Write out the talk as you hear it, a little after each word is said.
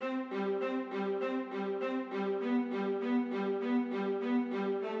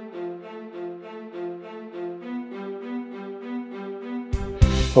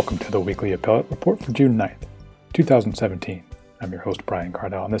Welcome to the Weekly Appellate Report for June 9th, 2017. I'm your host, Brian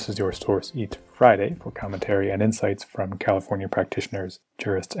Cardell, and this is your source each Friday for commentary and insights from California practitioners,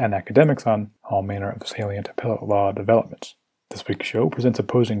 jurists, and academics on all manner of salient appellate law developments. This week's show presents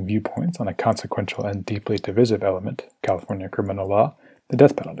opposing viewpoints on a consequential and deeply divisive element, California criminal law, the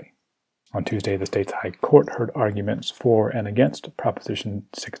death penalty. On Tuesday, the state's High Court heard arguments for and against Proposition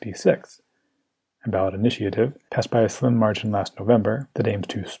 66, a ballot initiative passed by a slim margin last November that aims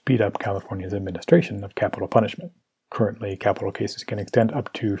to speed up California's administration of capital punishment. Currently, capital cases can extend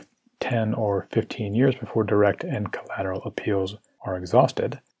up to 10 or 15 years before direct and collateral appeals are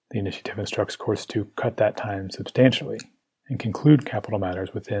exhausted. The initiative instructs courts to cut that time substantially and conclude capital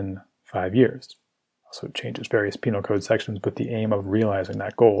matters within 5 years. Also, it changes various penal code sections with the aim of realizing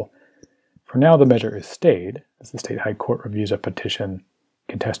that goal. For now, the measure is stayed as the state High Court reviews a petition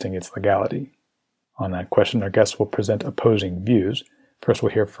contesting its legality. On that question, our guests will present opposing views. First,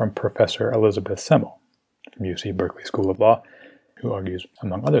 we'll hear from Professor Elisabeth Semel from UC Berkeley School of Law, who argues,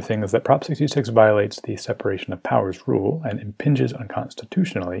 among other things, that Prop 66 violates the separation of powers rule and impinges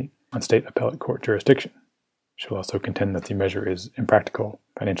unconstitutionally on state appellate court jurisdiction. She'll also contend that the measure is impractical,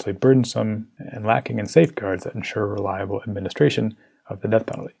 financially burdensome, and lacking in safeguards that ensure reliable administration of the death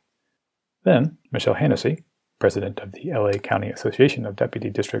penalty. Then, Michele Hanisee, president of the LA County Association of Deputy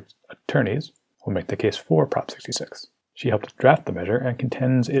District Attorneys, will make the case for Prop 66. She helped draft the measure and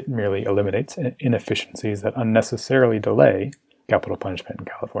contends it merely eliminates inefficiencies that unnecessarily delay capital punishment in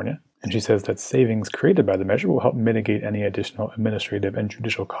California. And she says that savings created by the measure will help mitigate any additional administrative and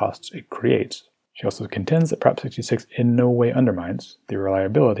judicial costs it creates. She also contends that Prop 66 in no way undermines the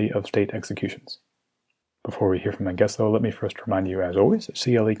reliability of state executions. Before we hear from my guests, though, let me first remind you, as always, that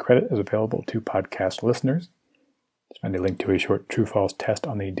CLE credit is available to podcast listeners. Find a link to a short true-false test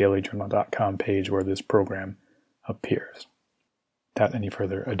on the dailyjournal.com page where this program appears. Without any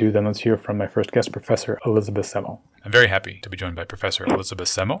further ado, then let's hear from my first guest, Professor Elisabeth Semel. I'm very happy to be joined by Professor Elisabeth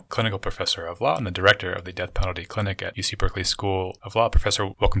Semel, clinical professor of law and the director of the Death Penalty Clinic at UC Berkeley School of Law. Professor,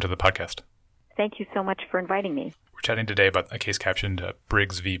 welcome to the podcast. Thank you so much for inviting me. We're chatting today about a case captioned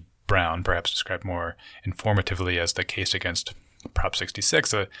Briggs v. Brown, perhaps described more informatively as the case against Prop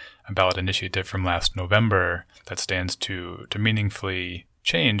 66, a ballot initiative from last November that stands to meaningfully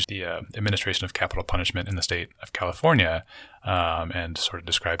change the administration of capital punishment in the state of California, and sort of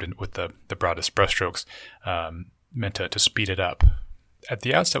described it with the broadest brushstrokes, meant to speed it up. At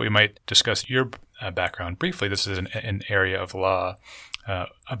the outset, we might discuss your background briefly. This is an area of law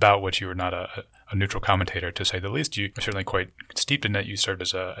about which you are not a neutral commentator, to say the least. You are certainly quite steeped in it. You served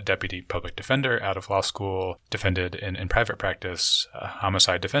as a deputy public defender out of law school, defended in private practice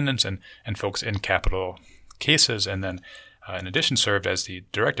homicide defendants and folks in capital cases, and then in addition served as the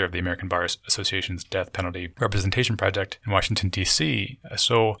director of the American Bar Association's Death Penalty Representation Project in Washington, D.C.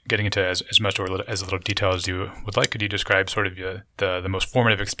 So getting into as much or as little detail as you would like, could you describe sort of the most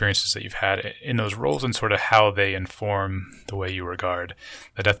formative experiences that you've had in those roles and sort of how they inform the way you regard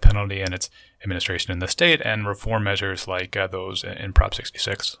the death penalty and its administration in the state and reform measures like those in Prop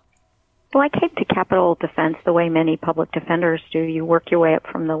 66? Well, I came to capital defense the way many public defenders do. You work your way up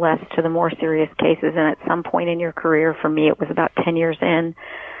from the less to the more serious cases, and at some point in your career, for me it was about 10 years in,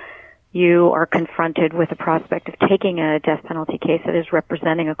 you are confronted with the prospect of taking a death penalty case that is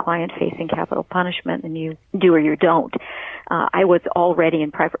representing a client facing capital punishment, and you do or you don't. I was already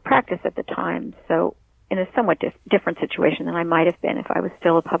in private practice at the time, so in a somewhat different situation than I might have been if I was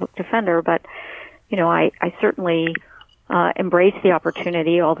still a public defender, but I certainly embraced the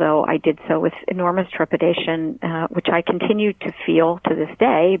opportunity, although I did so with enormous trepidation, which I continue to feel to this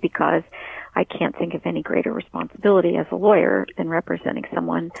day because I can't think of any greater responsibility as a lawyer than representing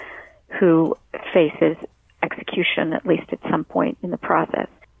someone who faces execution, at least at some point in the process.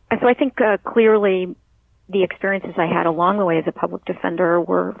 And so I think clearly the experiences I had along the way as a public defender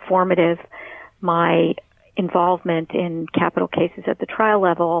were formative. My involvement in capital cases at the trial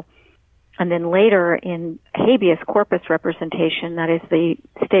level, and then later in habeas corpus representation, that is the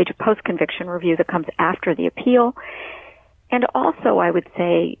stage of post-conviction review that comes after the appeal. And also, I would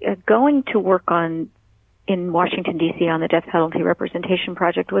say, going to work in Washington, D.C. on the Death Penalty Representation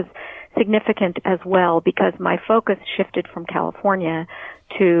Project was significant as well because my focus shifted from California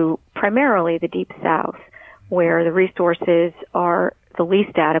to primarily the Deep South, where the resources are the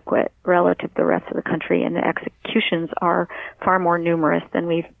least adequate relative to the rest of the country, and the executions are far more numerous than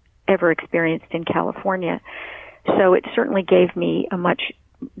we've ever experienced in California. So it certainly gave me a much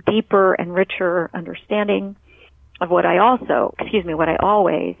deeper and richer understanding of what I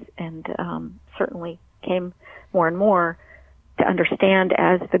always, and certainly came more and more to understand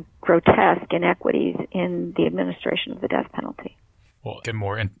as the grotesque inequities in the administration of the death penalty. We'll get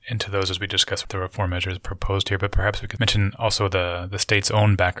more into those as we discuss the reform measures proposed here, but perhaps we could mention also the state's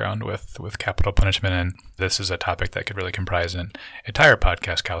own background with capital punishment. And this is a topic that could really comprise an entire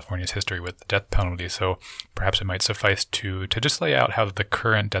podcast, California's history with the death penalty. So perhaps it might suffice to just lay out how the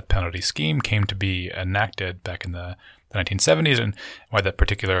current death penalty scheme came to be enacted back in the 1970s and why that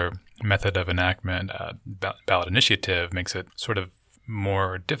particular method of enactment, ballot initiative, makes it sort of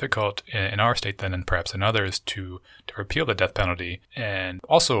more difficult in our state than in perhaps in others to repeal the death penalty. And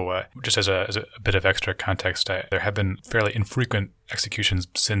also, just as a bit of extra context, there have been fairly infrequent executions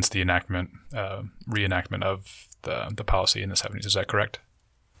since the reenactment of the policy in the 70s. Is that correct?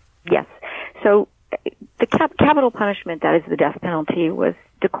 Yes. So the capital punishment, that is the death penalty, was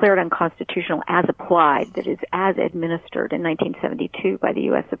declared unconstitutional as applied, that is, as administered in 1972 by the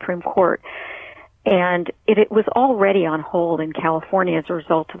U.S. Supreme Court. And it was already on hold in California as a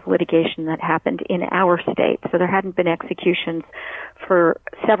result of litigation that happened in our state. So there hadn't been executions for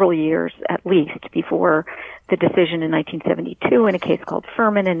several years at least before the decision in 1972 in a case called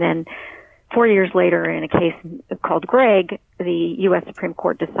Furman, and then 4 years later in a case called Gregg, the U.S. Supreme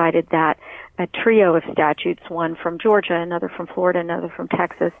Court decided that a trio of statutes, one from Georgia, another from Florida, another from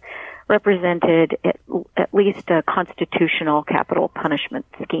Texas, represented at least a constitutional capital punishment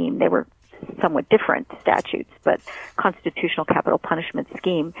scheme. They were somewhat different statutes, but constitutional capital punishment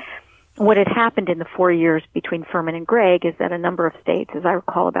scheme. What had happened in the 4 years between Furman and Gregg is that a number of states, as I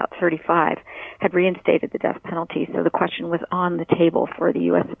recall about 35, had reinstated the death penalty, so the question was on the table for the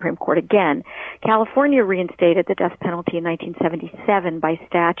U.S. Supreme Court again. California reinstated the death penalty in 1977 by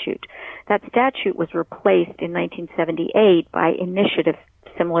statute. That statute was replaced in 1978 by initiative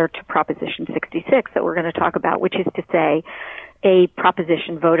similar to Proposition 66 that we're going to talk about, which is to say a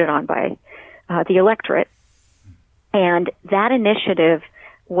proposition voted on by the electorate. And that initiative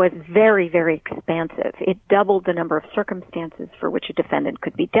was very, very expansive. It doubled the number of circumstances for which a defendant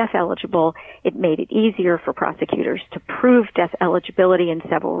could be death eligible. It made it easier for prosecutors to prove death eligibility in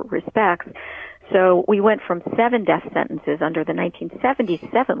several respects. So we went from 7 death sentences under the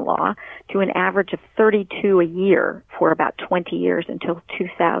 1977 law to an average of 32 a year for about 20 years until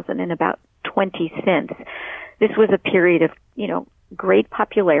 2000, and about 20 since. This was a period of, great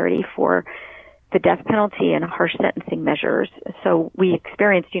popularity for the death penalty and harsh sentencing measures. So we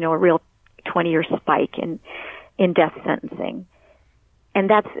experienced, a real 20-year spike in death sentencing. And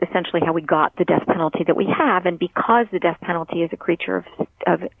that's essentially how we got the death penalty that we have. And because the death penalty is a creature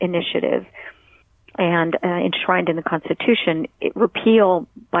of initiative and enshrined in the Constitution, repeal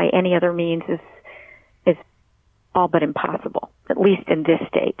by any other means is all but impossible, at least in this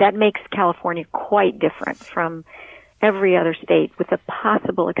state. That makes California quite different from every other state, with the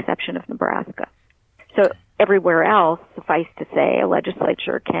possible exception of Nebraska. So everywhere else, suffice to say, a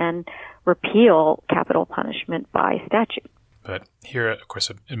legislature can repeal capital punishment by statute. But here, of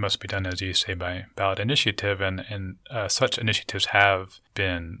course, it must be done, as you say, by ballot initiative, and such initiatives have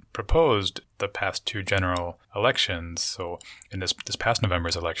been proposed the past 2 general elections. So in this past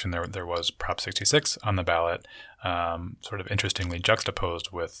November's election, there was Prop 66 on the ballot, sort of interestingly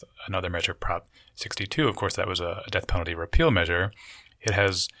juxtaposed with another measure, Prop 62. Of course, that was a death penalty repeal measure. It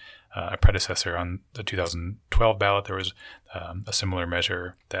has a predecessor on the 2012 ballot. There was a similar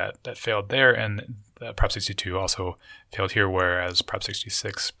measure that failed there, and Prop 62 also failed here, whereas Prop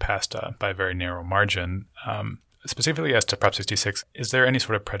 66 passed by a very narrow margin. Specifically as to Prop 66, is there any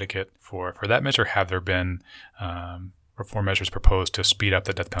sort of predicate for that measure? Have there been reform measures proposed to speed up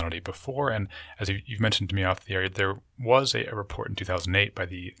the death penalty before? And as you've mentioned to me off the air, there was a report in 2008 by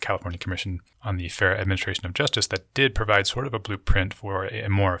the California Commission on the Fair Administration of Justice that did provide sort of a blueprint for a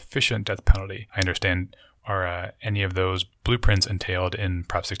more efficient death penalty. I understand, are any of those blueprints entailed in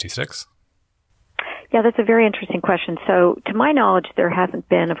Prop 66? Yeah, that's a very interesting question. So, to my knowledge, there hasn't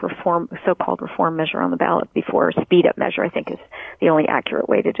been a so-called reform measure on the ballot before. A speed-up measure, I think, is the only accurate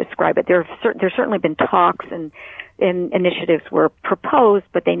way to describe it. There's certainly been talks and initiatives were proposed,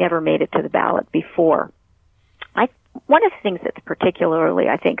 but they never made it to the ballot before. One of the things that's particularly,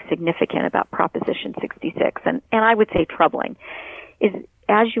 I think, significant about Proposition 66, and I would say troubling, is,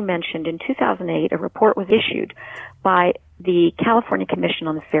 as you mentioned, in 2008, a report was issued by the California Commission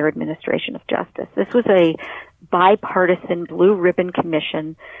on the Fair Administration of Justice. This was a bipartisan blue ribbon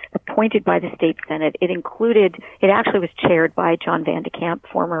commission appointed by the state Senate. It actually was chaired by John Van de Kamp,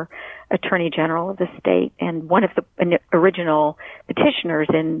 former Attorney General of the state, and one of the original petitioners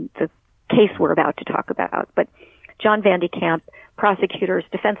in the case we're about to talk about. But John Van de Kamp, prosecutors,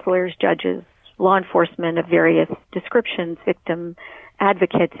 defense lawyers, judges, law enforcement of various descriptions, victim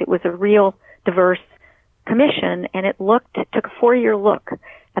advocates. It was a real diverse commission, and it took a 4-year look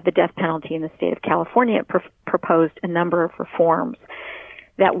at the death penalty in the state of California. It proposed a number of reforms.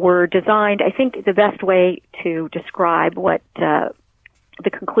 that were designed. I think the best way to describe what the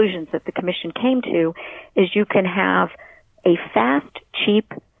conclusions that the Commission came to is you can have a fast,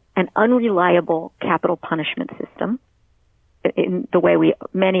 cheap, and unreliable capital punishment system in the way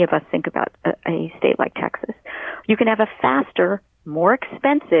many of us think about a state like Texas. You can have a faster, more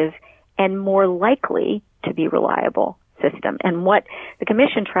expensive, and more likely to be reliable system. And what the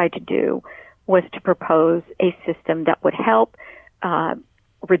Commission tried to do was to propose a system that would help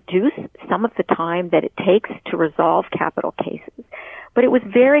reduce some of the time that it takes to resolve capital cases. But it was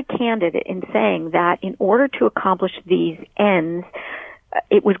very candid in saying that in order to accomplish these ends,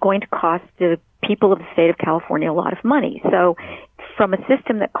 it was going to cost the people of the state of California a lot of money. So from a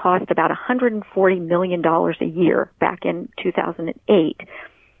system that cost about $140 million a year back in 2008,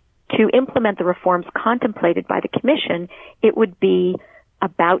 to implement the reforms contemplated by the Commission, it would be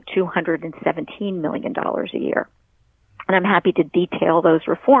about $217 million a year. And I'm happy to detail those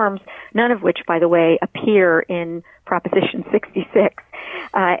reforms, none of which, by the way, appear in Proposition 66.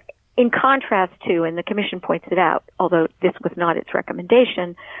 In contrast to, and the Commission points it out, although this was not its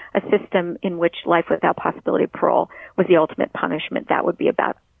recommendation, a system in which life without possibility of parole was the ultimate punishment, that would be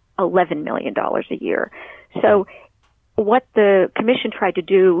about $11 million a year. So what the Commission tried to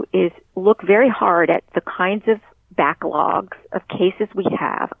do is look very hard at the kinds of backlogs of cases we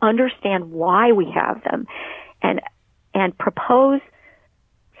have, understand why we have them, and propose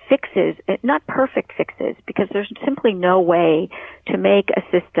fixes, not perfect fixes, because there's simply no way to make a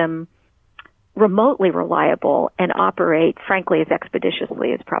system remotely reliable and operate, frankly, as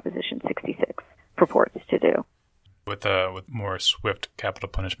expeditiously as Proposition 66 purports to do. With more swift capital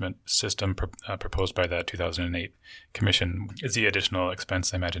punishment system proposed by the 2008 Commission, is the additional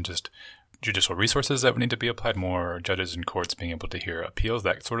expense, I imagine, just judicial resources that would need to be applied, more judges and courts being able to hear appeals,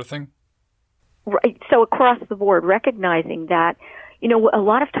 that sort of thing? Right. So across the board, recognizing that, a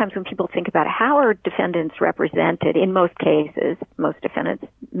lot of times when people think about how are defendants represented, in most cases, most defendants,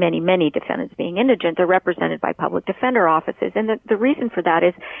 many defendants being indigent, they're represented by public defender offices. And the reason for that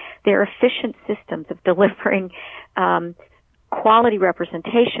is they're efficient systems of delivering quality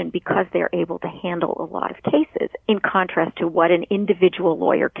representation because they're able to handle a lot of cases, in contrast to what an individual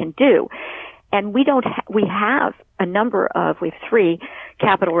lawyer can do. And we have a number of, we have 3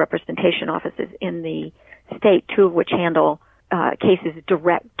 capital representation offices in the state, 2 of which handle cases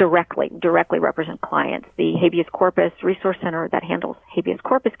directly represent clients. The Habeas Corpus Resource Center that handles habeas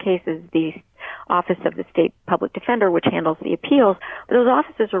corpus cases, the Office of the State Public Defender, which handles the appeals. But those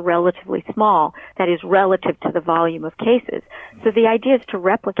offices are relatively small, that is, relative to the volume of cases. So the idea is to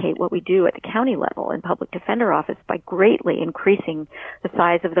replicate what we do at the county level in Public Defender Office by greatly increasing the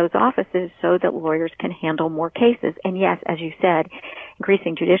size of those offices so that lawyers can handle more cases. And yes, as you said,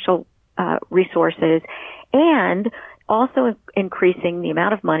 increasing judicial resources and also increasing the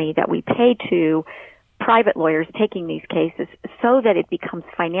amount of money that we pay to private lawyers taking these cases so that it becomes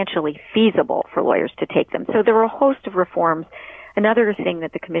financially feasible for lawyers to take them. So there were a host of reforms. Another thing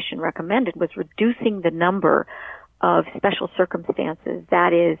that the Commission recommended was reducing the number of special circumstances,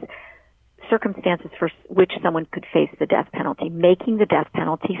 that is, circumstances for which someone could face the death penalty, making the death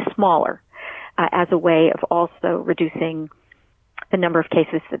penalty smaller as a way of also reducing the number of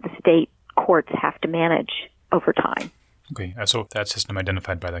cases that the state courts have to manage over time. Okay, so that system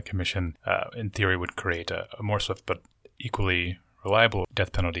identified by the Commission, in theory, would create a more swift but equally reliable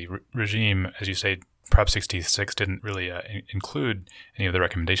death penalty regime. As you say, Prop 66 didn't really include any of the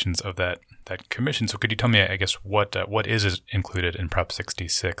recommendations of that Commission. So could you tell me, I guess, what is included in Prop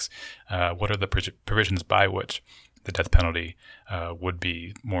 66? What are the provisions by which the death penalty would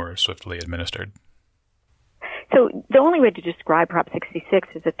be more swiftly administered? So the only way to describe Prop 66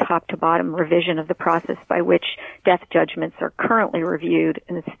 is a top-to-bottom revision of the process by which death judgments are currently reviewed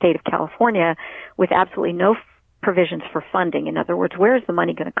in the state of California with absolutely no provisions for funding. In other words, where is the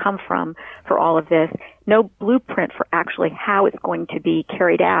money going to come from for all of this? No blueprint for actually how it's going to be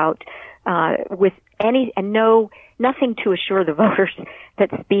carried out, nothing to assure the voters that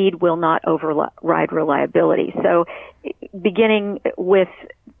speed will not override reliability. So beginning with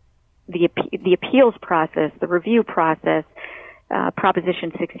the appeals process, the review process,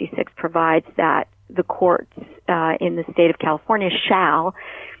 Proposition 66 provides that the courts in the state of California shall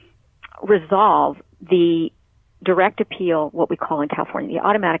resolve the direct appeal, what we call in California the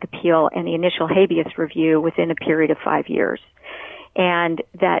automatic appeal, and the initial habeas review within a period of 5 years. And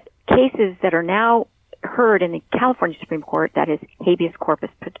that cases that are now heard in the California Supreme Court, that is habeas corpus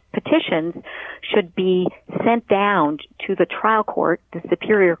petitions, should be sent down to the trial court, the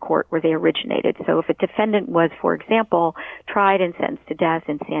superior court where they originated. So if a defendant was, for example, tried and sentenced to death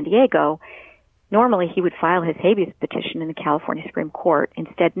in San Diego, Normally, he would file his habeas petition in the California Supreme Court.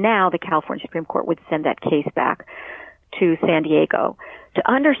 Instead, now the California Supreme Court would send that case back to San Diego.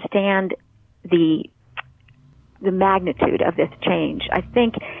 To understand the magnitude of this change, I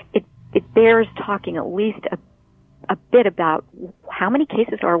think it bears talking at least a bit about how many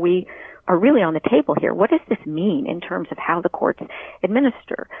cases are really on the table here. What does this mean in terms of how the courts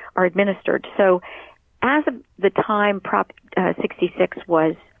are administered? So, as of the time Prop 66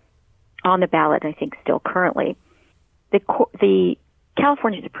 was on the ballot, I think still currently, the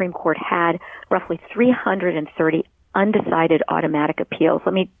California Supreme Court had roughly 330 undecided automatic appeals.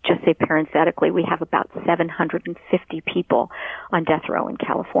 Let me just say parenthetically, we have about 750 people on death row in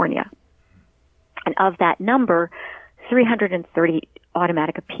California. And of that number, 330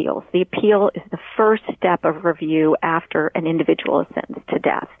 automatic appeals. The appeal is the first step of review after an individual is sentenced to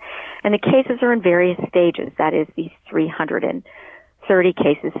death. And the cases are in various stages. That is, these 330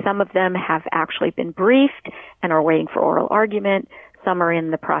 cases. Some of them have actually been briefed and are waiting for oral argument. Some are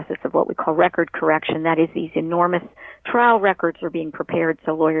in the process of what we call record correction. That is, these enormous trial records are being prepared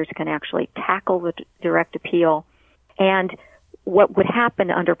so lawyers can actually tackle the direct appeal. And what would happen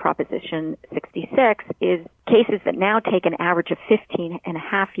under Proposition 66 is cases that now take an average of 15 and a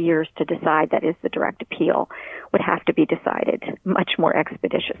half years to decide, that is the direct appeal, would have to be decided much more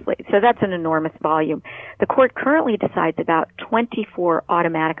expeditiously. So that's an enormous volume. The court currently decides about 24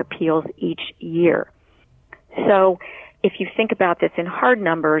 automatic appeals each year. So if you think about this in hard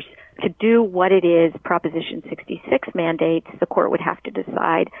numbers, to do what it is Proposition 66 mandates, the court would have to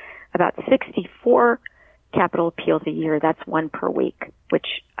decide about 64 capital appeals a year. That's one per week, which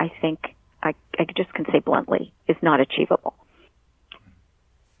I think I just can say bluntly is not achievable.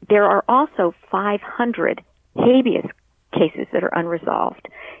 There are also 500 habeas cases that are unresolved.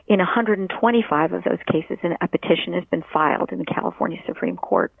 In 125 of those cases, a petition has been filed in the California Supreme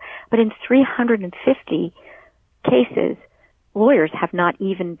Court. But in 350 cases, lawyers have not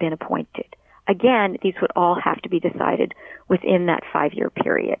even been appointed. Again, these would all have to be decided within that 5-year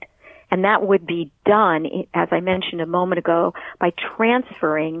period. And that would be done, as I mentioned a moment ago, by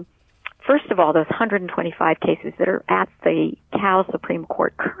transferring, first of all, those 125 cases that are at the Cal Supreme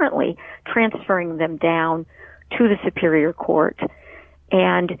Court currently, transferring them down to the Superior Court.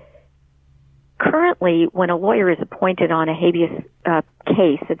 And currently, when a lawyer is appointed on a habeas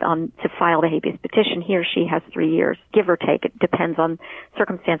case to file the habeas petition, he or she has 3 years, give or take. It depends on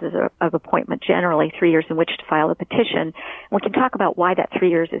circumstances of appointment, generally 3 years in which to file a petition. And we can talk about why that 3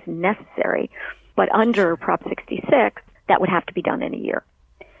 years is necessary. But under Prop 66, that would have to be done in a year.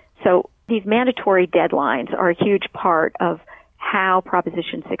 So these mandatory deadlines are a huge part of how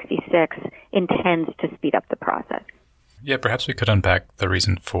Proposition 66 intends to speed up the process. Yeah, perhaps we could unpack the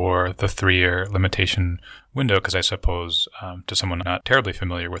reason for the 3-year limitation window, because I suppose to someone not terribly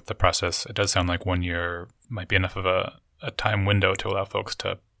familiar with the process, it does sound like 1 year might be enough of a time window to allow folks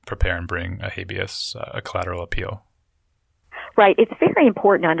to prepare and bring a habeas, a collateral appeal. Right. It's very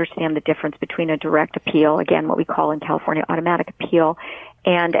important to understand the difference between a direct appeal, again, what we call in California automatic appeal,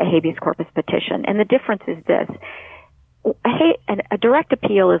 and a habeas corpus petition. And the difference is this. A direct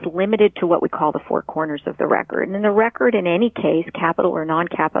appeal is limited to what we call the four corners of the record. And the record in any case, capital or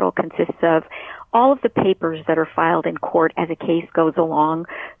non-capital, consists of all of the papers that are filed in court as a case goes along,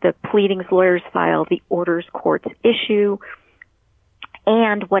 the pleadings lawyers file, the orders courts issue,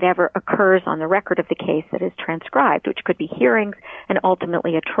 and whatever occurs on the record of the case that is transcribed, which could be hearings and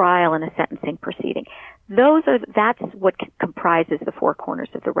ultimately a trial and a sentencing proceeding. That's what comprises the four corners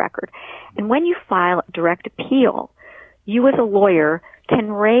of the record. And when you file a direct appeal, you as a lawyer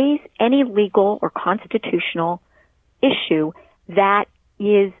can raise any legal or constitutional issue that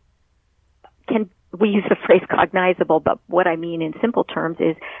we use the phrase cognizable, but what I mean in simple terms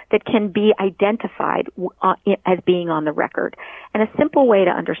is that can be identified as being on the record. And a simple way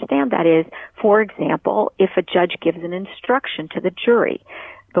to understand that is, for example, if a judge gives an instruction to the jury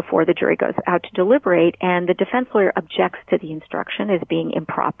before the jury goes out to deliberate and the defense lawyer objects to the instruction as being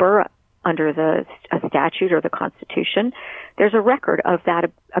improper under a statute or the Constitution, there's a record of that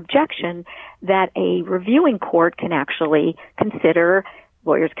objection that a reviewing court can actually consider.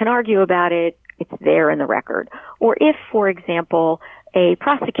 Lawyers can argue about it. It's there in the record. Or if, for example, a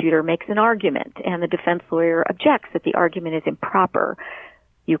prosecutor makes an argument and the defense lawyer objects that the argument is improper,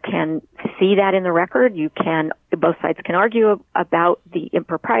 you can see that in the record. Both sides can argue about the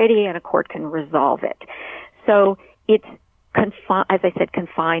impropriety and a court can resolve it. So it's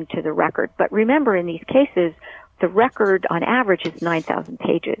confined to the record. But remember, in these cases, the record on average is 9,000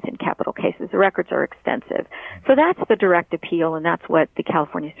 pages in capital cases. The records are extensive. So that's the direct appeal, and that's what the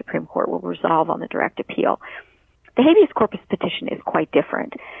California Supreme Court will resolve on the direct appeal. The The habeas corpus petition is quite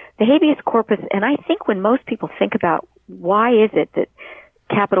different. The habeas corpus, and I think when most people think about why is it that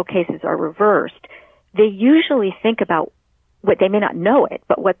capital cases are reversed, they usually think about what they may not know it,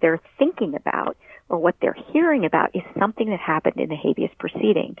 but what they're thinking about or what they're hearing about is something that happened in the habeas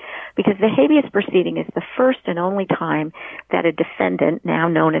proceeding. Because the habeas proceeding is the first and only time that a defendant, now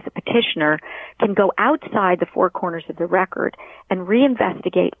known as a petitioner, can go outside the four corners of the record and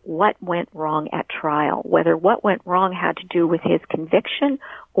reinvestigate what went wrong at trial, whether what went wrong had to do with his conviction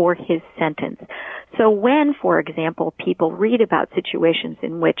or his sentence. So when, for example, people read about situations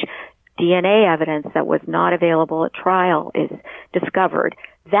in which DNA evidence that was not available at trial is discovered,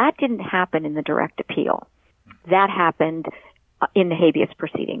 that didn't happen in the direct appeal. That happened in the habeas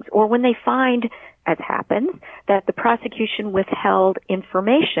proceedings. Or when they find, as happens, that the prosecution withheld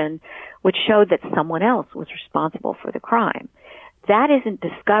information which showed that someone else was responsible for the crime. That isn't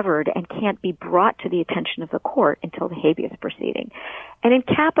discovered and can't be brought to the attention of the court until the habeas proceeding. And in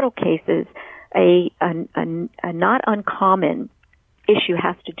capital cases, a not uncommon issue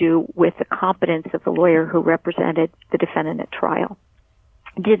has to do with the competence of the lawyer who represented the defendant at trial.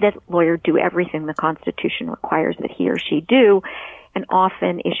 Did that lawyer do everything the Constitution requires that he or she do? And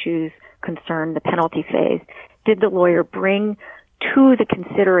often issues concern the penalty phase. Did the lawyer bring to the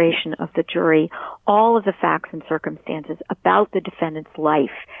consideration of the jury all of the facts and circumstances about the defendant's life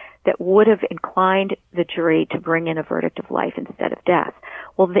that would have inclined the jury to bring in a verdict of life instead of death?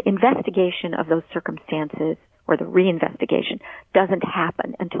 Well, the investigation of those circumstances or the reinvestigation doesn't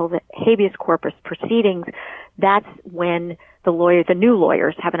happen until the habeas corpus proceedings. That's when the new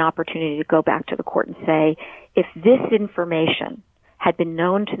lawyers have an opportunity to go back to the court and say, if this information had been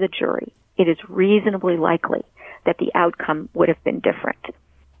known to the jury, it is reasonably likely that the outcome would have been different.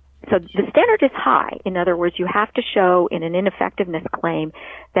 So the standard is high. In other words, you have to show in an ineffectiveness claim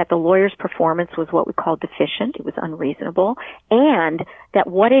that the lawyer's performance was what we call deficient, it was unreasonable, and that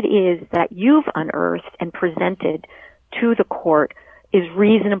what it is that you've unearthed and presented to the court is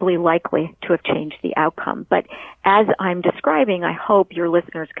reasonably likely to have changed the outcome. But as I'm describing, I hope your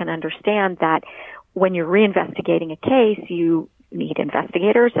listeners can understand that when you're reinvestigating a case, you need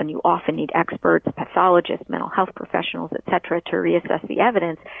investigators and you often need experts, pathologists, mental health professionals, et cetera, to reassess the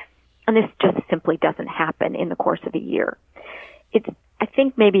evidence. And this just simply doesn't happen in the course of a year. I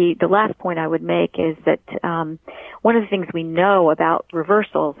think maybe the last point I would make is that one of the things we know about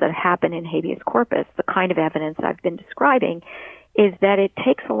reversals that happen in habeas corpus, the kind of evidence I've been describing, is that it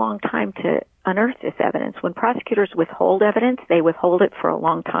takes a long time to unearth this evidence. When prosecutors withhold evidence, they withhold it for a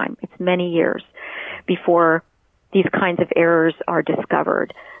long time. It's many years before these kinds of errors are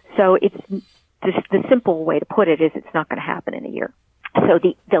discovered. So it's the simple way to put it is it's not going to happen in a year. So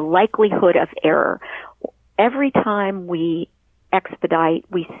the likelihood of error, every time we expedite,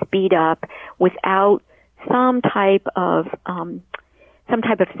 we speed up without some type of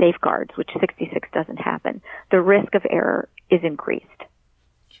safeguards, which 66 doesn't happen, the risk of error is increased.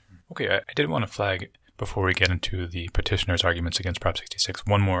 Okay, I did want to flag, before we get into the petitioner's arguments against Prop 66,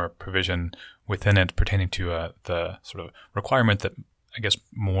 one more provision within it pertaining to the sort of requirement that, I guess,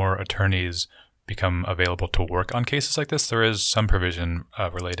 more attorneys become available to work on cases like this. There is some provision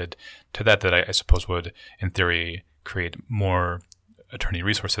related to that I suppose would, in theory, create more attorney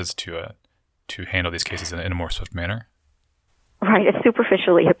resources to handle these cases in a more swift manner. Right, a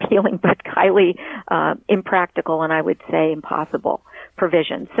superficially appealing but highly impractical and I would say impossible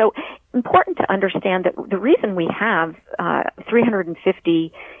provision. So important to understand that the reason we have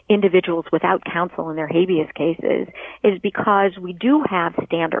 350 individuals without counsel in their habeas cases is because we do have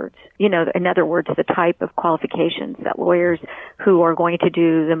standards. In other words, the type of qualifications that lawyers who are going to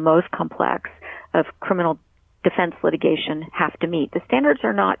do the most complex of criminal defense litigation have to meet. The standards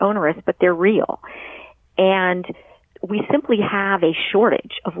are not onerous, but they're real. And we simply have a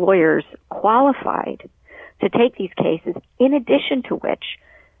shortage of lawyers qualified to take these cases, in addition to which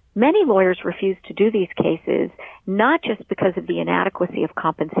many lawyers refuse to do these cases, not just because of the inadequacy of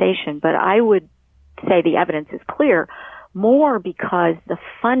compensation, but I would say the evidence is clear, more because the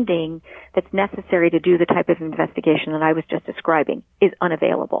funding that's necessary to do the type of investigation that I was just describing is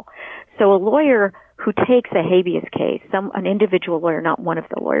unavailable. So a lawyer who takes a habeas case, an individual lawyer, not one of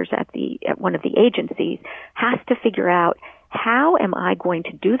the lawyers at one of the agencies, has to figure out, how am I going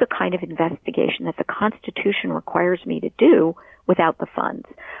to do the kind of investigation that the Constitution requires me to do without the funds?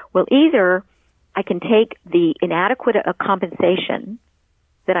 Well, either I can take the inadequate compensation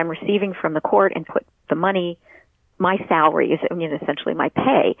that I'm receiving from the court and put the money, my salary is essentially my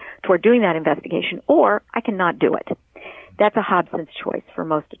pay, toward doing that investigation, or I cannot do it. That's a Hobson's choice for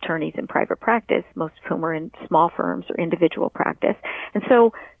most attorneys in private practice, most of whom are in small firms or individual practice. And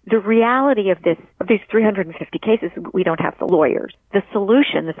so the reality of these 350 cases, we don't have the lawyers. The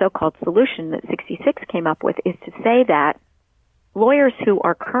solution, the so-called solution that 66 came up with, is to say that lawyers who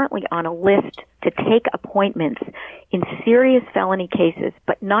are currently on a list to take appointments in serious felony cases,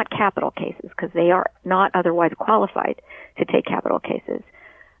 but not capital cases, because they are not otherwise qualified to take capital cases,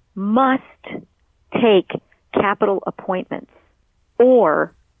 must take capital appointments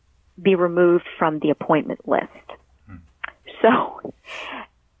or be removed from the appointment list. So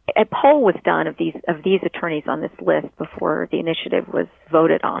a poll was done of these attorneys on this list before the initiative was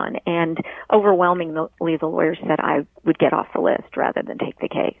voted on, and overwhelmingly the lawyers said I would get off the list rather than take the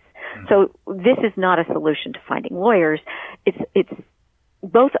case. So this is not a solution to finding lawyers. It's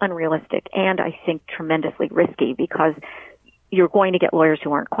both unrealistic and I think tremendously risky, because you're going to get lawyers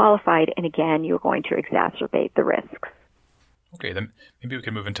who aren't qualified, and again, you're going to exacerbate the risks. Okay, then maybe we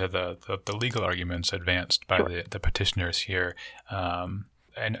can move into the legal arguments advanced by the petitioners here.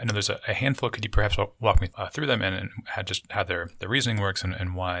 And I know there's a handful. Could you perhaps walk me through them and how their reasoning works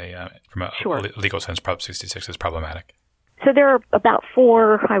and why, from a legal sense, Prop 66 is problematic? So there are about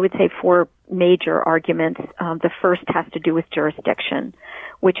four major arguments. The first has to do with jurisdiction,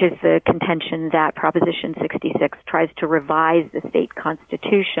 which is the contention that Proposition 66 tries to revise the state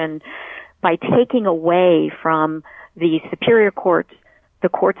constitution by taking away from the superior courts, the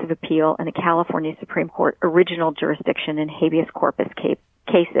courts of appeal, and the California Supreme Court original jurisdiction in habeas corpus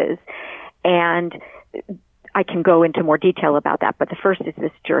cases. And I can go into more detail about that, but the first is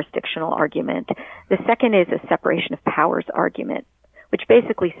this jurisdictional argument. The second is a separation of powers argument, which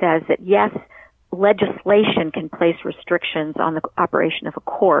basically says that, yes, legislation can place restrictions on the operation of a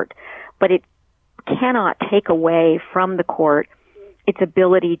court, but it cannot take away from the court its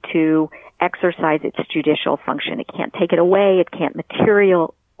ability to exercise its judicial function. It can't take it away. It can't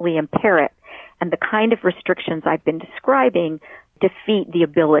materially impair it. And the kind of restrictions I've been describing defeat the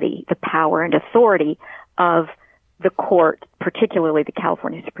ability, the power, and authority of the court, particularly the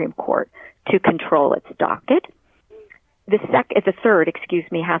California Supreme Court, to control its docket. The third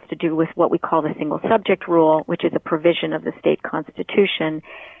has to do with what we call the single subject rule, which is a provision of the state constitution.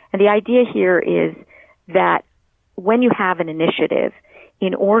 And the idea here is that when you have an initiative,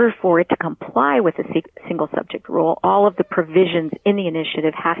 in order for it to comply with the single subject rule, all of the provisions in the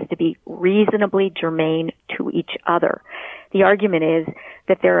initiative has to be reasonably germane to each other. The argument is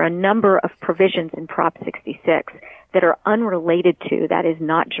that there are a number of provisions in Prop 66 that are unrelated to, that is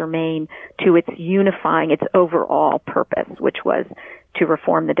not germane to its unifying its overall purpose, which was to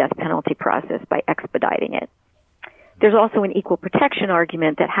reform the death penalty process by expediting it. There's also an equal protection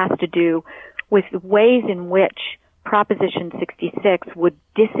argument that has to do with the ways in which Proposition 66 would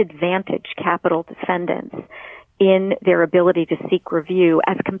disadvantage capital defendants in their ability to seek review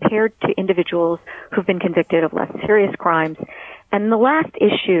as compared to individuals who've been convicted of less serious crimes. And the last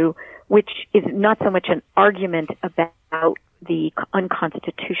issue, which is not so much an argument about the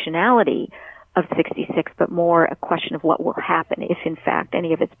unconstitutionality of 66, but more a question of what will happen if, in fact,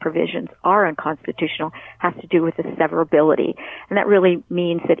 any of its provisions are unconstitutional, has to do with the severability. And that really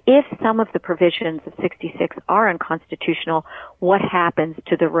means that if some of the provisions of 66 are unconstitutional, what happens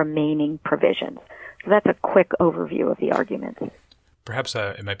to the remaining provisions? So that's a quick overview of the arguments. Perhaps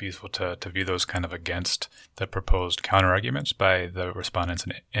it might be useful to view those kind of against the proposed counterarguments by the respondents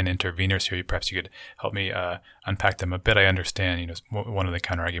and interveners here. Perhaps you could help me unpack them a bit. I understand, one of the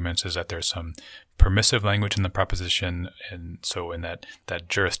counterarguments is that there's some permissive language in the proposition, and so in that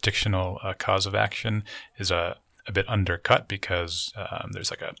jurisdictional cause of action is a bit undercut because there's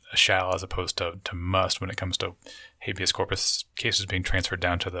like a shall as opposed to must when it comes to habeas corpus cases being transferred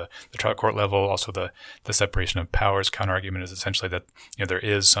down to the trial court level. Also, the separation of powers counterargument is essentially that there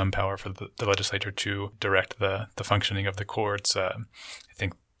is some power for the legislature to direct the functioning of the courts. I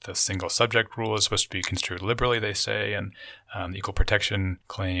think the single subject rule is supposed to be construed liberally, they say, and the equal protection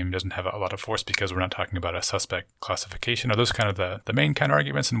claim doesn't have a lot of force because we're not talking about a suspect classification. Are those kind of the main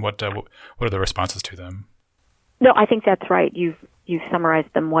counterarguments, and what are the responses to them? No, I think that's right. You've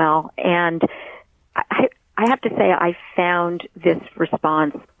summarized them well. And I have to say I found this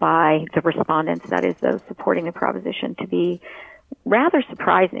response by the respondents, that is those supporting the proposition, to be rather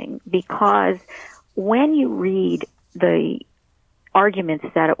surprising, because when you read the arguments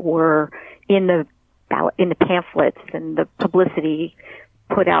that were in the pamphlets and the publicity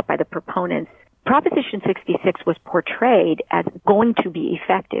put out by the proponents, Proposition 66 was portrayed as going to be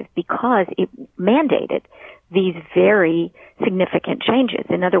effective because it mandated these very significant changes.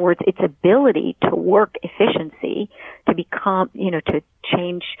 In other words, its ability to work efficiency, to become, to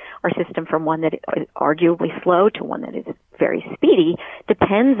change our system from one that is arguably slow to one that is very speedy,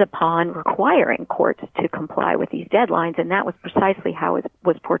 depends upon requiring courts to comply with these deadlines, and that was precisely how it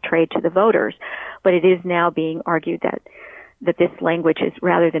was portrayed to the voters. But it is now being argued that this language is,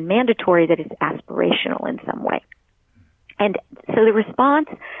 rather than mandatory, that it's aspirational in some way. And so the response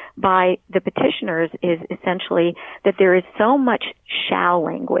by the petitioners is essentially that there is so much shall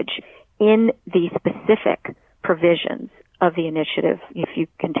language in the specific provisions of the initiative, if you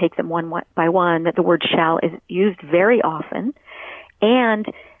can take them one by one, that the word shall is used very often, and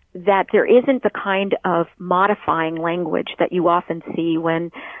that there isn't the kind of modifying language that you often see when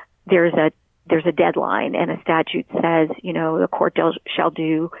there's a deadline and a statute says, the court shall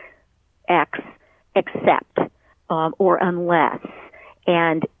do X except or unless.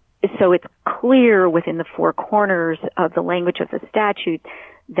 And so it's clear within the four corners of the language of the statute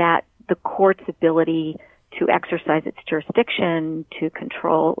that the court's ability to exercise its jurisdiction, to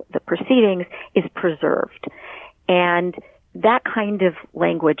control the proceedings, is preserved. And that kind of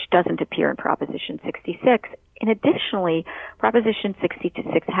language doesn't appear in Proposition 66. And additionally, Proposition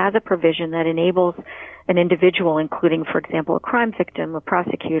 66 has a provision that enables an individual, including, for example, a crime victim, a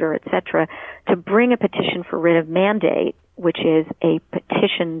prosecutor, etc., to bring a petition for writ of mandate, which is a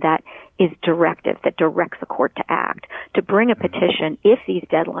petition that is directive, that directs a court to act, to bring a petition if these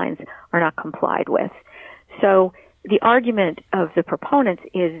deadlines are not complied with. So the argument of the proponents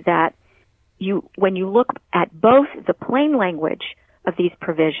is that when you look at both the plain language of these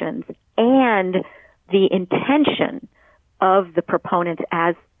provisions and the intention of the proponents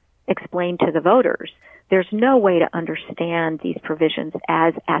as explained to the voters, there's no way to understand these provisions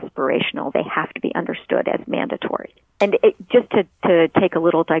as aspirational. They have to be understood as mandatory. And just to take a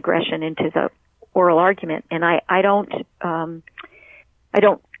little digression into the oral argument, and I don't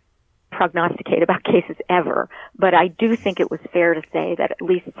prognosticate about cases ever, but I do think it was fair to say that at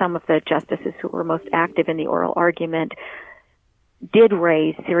least some of the justices who were most active in the oral argument did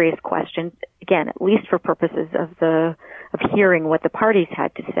raise serious questions, again, at least for purposes of hearing what the parties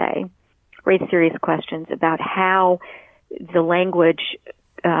had to say, raised serious questions about how the language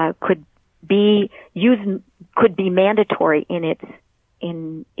could be mandatory in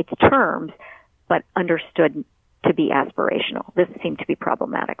its terms, but understood to be aspirational. This seemed to be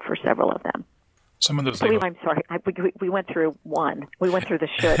problematic for several of them. Some of those I'm sorry. We went through one. We went through the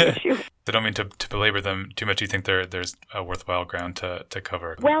should issue. I don't mean to belabor them too much. Do you think there's a worthwhile ground to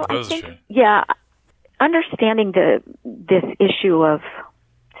cover? Well, I think, understanding this issue of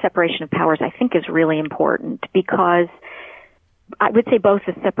separation of powers, I think, is really important because I would say both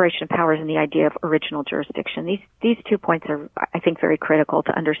the separation of powers and the idea of original jurisdiction. These 2 points are, I think, very critical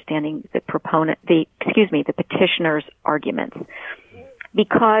to understanding the petitioner's arguments,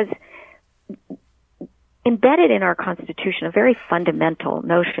 because embedded in our Constitution, a very fundamental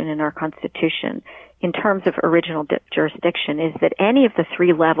notion in our Constitution in terms of original jurisdiction is that any of the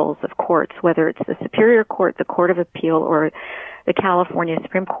three levels of courts, whether it's the Superior Court, the Court of Appeal, or the California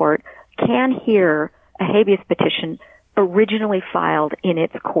Supreme Court, can hear a habeas petition originally filed in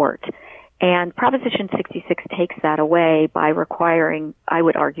its court. And Proposition 66 takes that away by requiring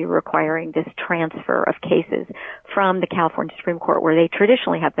this transfer of cases from the California Supreme Court, where they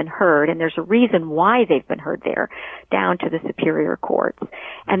traditionally have been heard, and there's a reason why they've been heard there, down to the Superior Courts.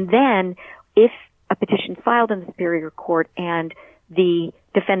 And then, if a petition is filed in the Superior Court and the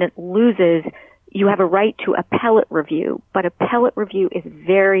defendant loses, you have a right to appellate review, but appellate review is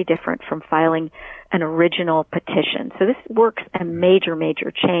very different from filing an original petition. So this works a major,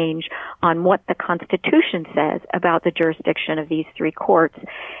 major change on what the Constitution says about the jurisdiction of these three courts.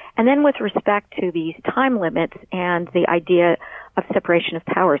 And then with respect to these time limits and the idea of separation of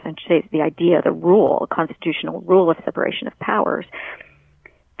powers, and the idea, the rule, constitutional rule of separation of powers,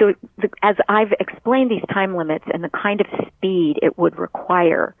 as I've explained these time limits and the kind of speed it would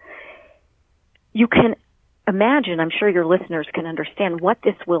require, you can imagine, I'm sure your listeners can understand, what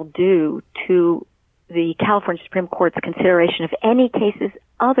this will do to the California Supreme Court's consideration of any cases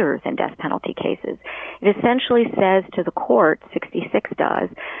other than death penalty cases. It essentially says to the court, 66 does,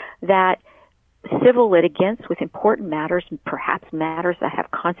 that civil litigants with important matters, and perhaps matters that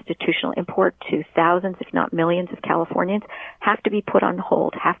have constitutional import to thousands, if not millions of Californians, have to be put on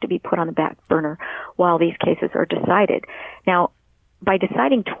hold, have to be put on the back burner while these cases are decided. Now, by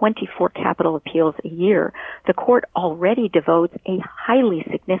deciding 24 capital appeals a year, the court already devotes a highly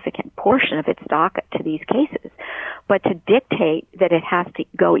significant portion of its docket to these cases. But to dictate that it has to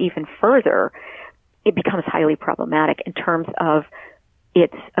go even further, it becomes highly problematic in terms of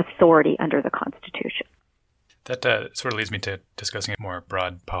its authority under the Constitution. That sort of leads me to discussing more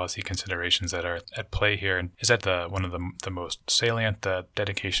broad policy considerations that are at play here. And is that one of the most salient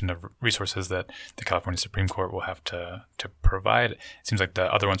dedication of resources that the California Supreme Court will have to provide? It seems like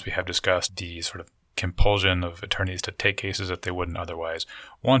the other ones we have discussed, the sort of compulsion of attorneys to take cases that they wouldn't otherwise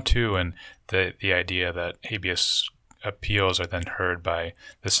want to, and the idea that habeas appeals are then heard by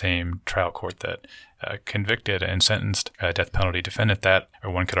the same trial court that convicted and sentenced a death penalty defendant. That,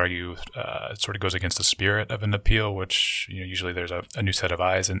 or one could argue, sort of goes against the spirit of an appeal, which usually there's a new set of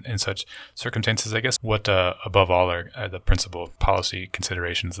eyes in such circumstances. I guess what above all are the principal policy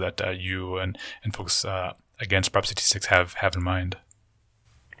considerations that you and folks against Prop 66 have in mind?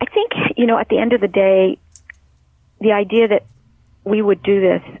 I think, at the end of the day, the idea that we would do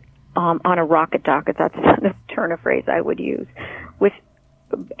this on a rocket docket, that's the turn of phrase I would use,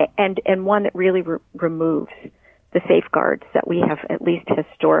 and one that really removes the safeguards that we have at least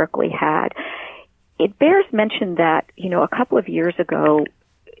historically had. It bears mention that, a couple of years ago,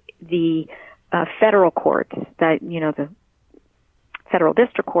 the federal courts, the Federal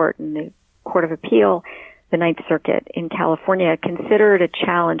District Court and the Court of Appeal, the Ninth Circuit in California, considered a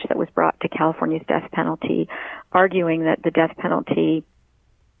challenge that was brought to California's death penalty, arguing that the death penalty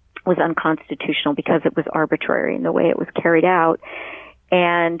was unconstitutional because it was arbitrary in the way it was carried out,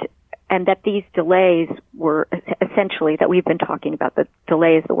 and that these delays were essentially, that we've been talking about, the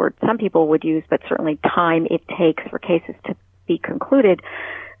delay is the word some people would use, but certainly time it takes for cases to be concluded,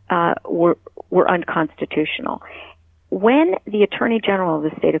 were unconstitutional. When the Attorney General of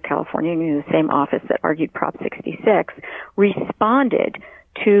the state of California, the same office that argued Prop 66, responded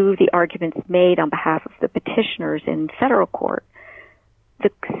to the arguments made on behalf of the petitioners in federal court, the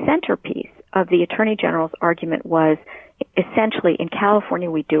centerpiece of the Attorney General's argument was essentially, in California,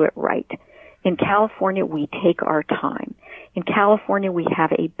 we do it right. In California, we take our time. In California, we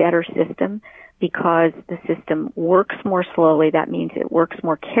have a better system because the system works more slowly. That means it works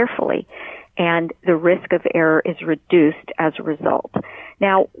more carefully, and the risk of error is reduced as a result.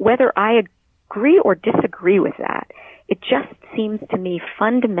 Now, whether I agree or disagree with that, it just seems to me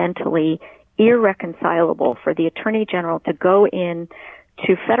fundamentally irreconcilable for the Attorney General to go in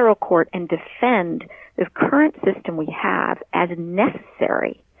to federal court and defend the current system we have as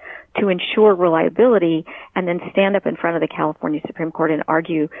necessary to ensure reliability, and then stand up in front of the California Supreme Court and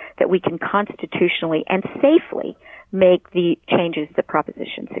argue that we can constitutionally and safely make the changes that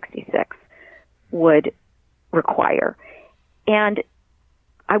Proposition 66 would require. And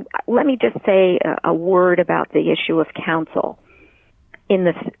let me just say a word about the issue of counsel in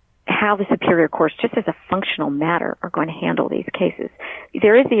this, how the superior courts, just as a functional matter, are going to handle these cases.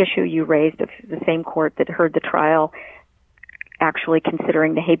 There is the issue you raised of the same court that heard the trial actually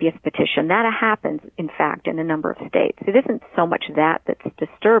considering the habeas petition. That happens, in fact, in a number of states. It isn't so much that's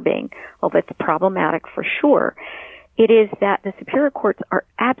disturbing, although it's problematic for sure. It is that the superior courts are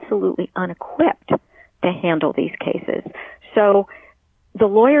absolutely unequipped to handle these cases. So the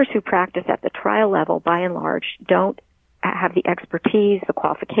lawyers who practice at the trial level, by and large, don't have the expertise, the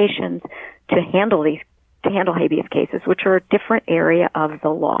qualifications to handle habeas cases, which are a different area of the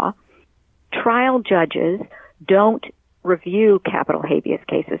law. Trial judges don't review capital habeas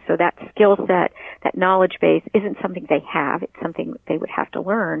cases, so that skill set, that knowledge base, isn't something they have. It's something they would have to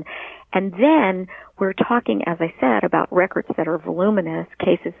learn. And then we're talking, as I said, about records that are voluminous,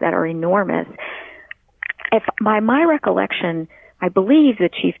 cases that are enormous. If by my recollection, I believe the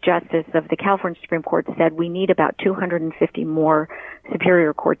Chief Justice of the California Supreme Court said we need about 250 more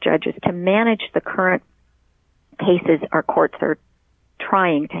Superior Court judges to manage the current cases our courts are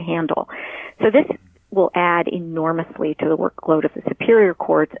trying to handle. So this will add enormously to the workload of the Superior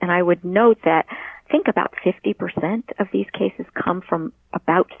Courts, and I would note that I think about 50% of these cases come from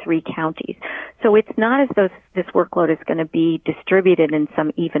about 3 counties. So it's not as though this workload is going to be distributed in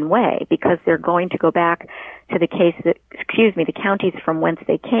some even way, because they're going to go back to the counties from whence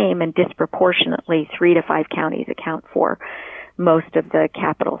they came, and disproportionately 3 to 5 counties account for most of the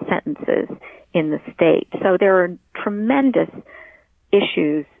capital sentences in the state. So there are tremendous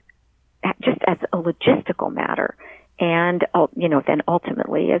issues just as a logistical matter, and then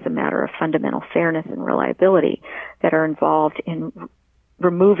ultimately as a matter of fundamental fairness and reliability that are involved in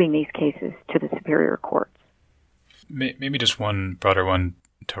removing these cases to the superior courts. Maybe just one broader one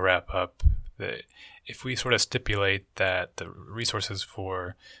to wrap up. If we sort of stipulate that the resources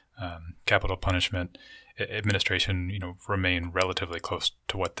for capital punishment administration, remain relatively close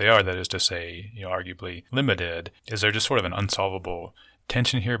to what they are, that is to say, arguably limited, is there just sort of an unsolvable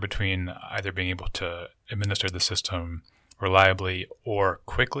tension here between either being able to administer the system reliably or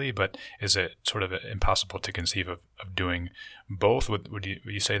quickly, but is it sort of impossible to conceive of doing both? Would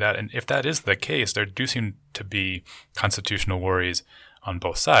you say that? And if that is the case, there do seem to be constitutional worries on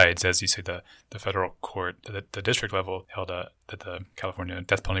both sides. As you say, the federal court, the district level, held that the California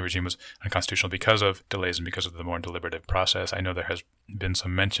death penalty regime was unconstitutional because of delays and because of the more deliberative process. I know there has been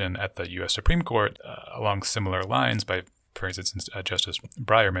some mention at the U.S. Supreme Court along similar lines by, for instance, Justice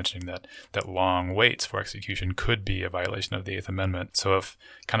Breyer mentioning that long waits for execution could be a violation of the Eighth Amendment. So if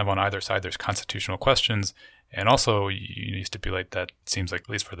kind of on either side there's constitutional questions, and also you stipulate that seems like, at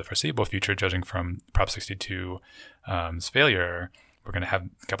least for the foreseeable future, judging from Prop 62's failure, we're going to have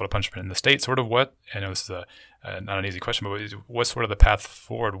capital punishment in the state. Sort of what, I know this is not an easy question, but what's sort of the path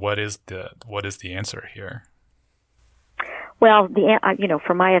forward? What is the answer here? Well,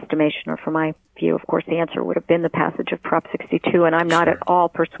 from my estimation or from my view, of course, the answer would have been the passage of Prop 62, and I'm not at all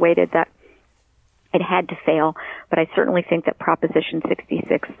persuaded that it had to fail, but I certainly think that Proposition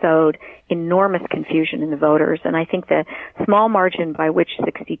 66 sowed enormous confusion in the voters, and I think the small margin by which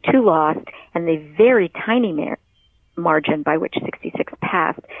 62 lost and the very tiny margin by which 66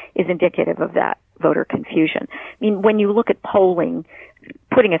 passed is indicative of that voter confusion. I mean, when you look at polling,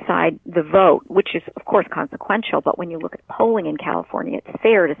 putting aside the vote, which is of course consequential, but when you look at polling in California, it's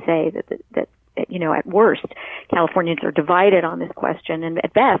fair to say that at worst, Californians are divided on this question, and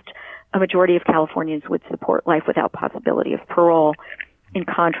at best, a majority of Californians would support life without possibility of parole, in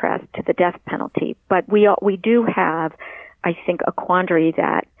contrast to the death penalty. But we do have, I think, a quandary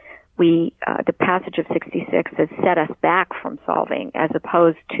that the passage of 66 has set us back from solving as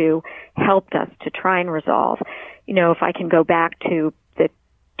opposed to helped us to try and resolve. If I can go back to the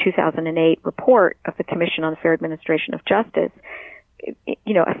 2008 report of the Commission on the Fair Administration of Justice,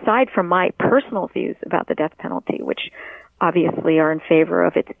 aside from my personal views about the death penalty, which obviously are in favor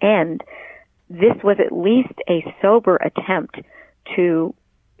of its end, this was at least a sober attempt to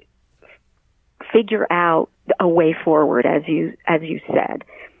figure out a way forward, as you said.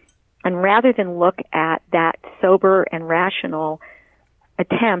 And rather than look at that sober and rational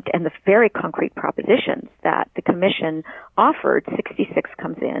attempt and the very concrete propositions that the Commission offered, 66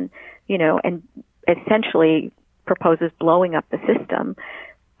 comes in, and essentially proposes blowing up the system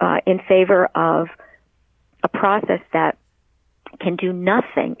in favor of a process that can do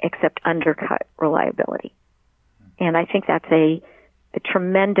nothing except undercut reliability. And I think that's a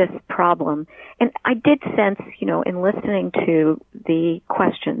tremendous problem. And I did sense, in listening to the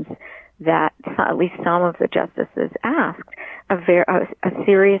questions that at least some of the justices asked, a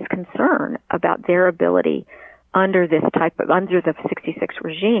serious concern about their ability under the 66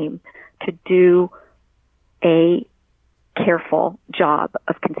 regime to do a careful job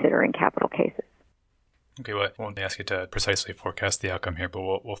of considering capital cases. Okay, well, I won't ask you to precisely forecast the outcome here, but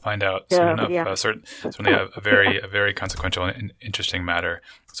we'll find out soon enough. Yeah. Certainly a very consequential and interesting matter.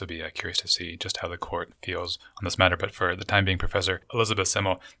 So be curious to see just how the court feels on this matter. But for the time being, Professor Elisabeth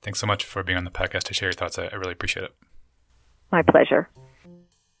Semel, thanks so much for being on the podcast to share your thoughts. I really appreciate it. My pleasure.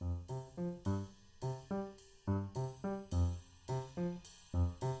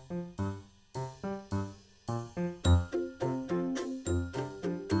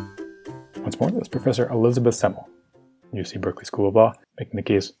 Once more, that's Professor Elisabeth Semel, UC Berkeley School of Law, making the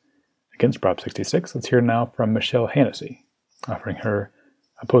case against Prop 66. Let's hear now from Michele Hanisee, offering her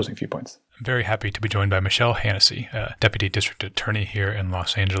opposing viewpoints. I'm very happy to be joined by Michele Hanisee, Deputy District Attorney here in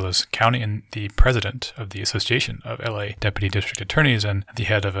Los Angeles County and the President of the Association of LA Deputy District Attorneys and the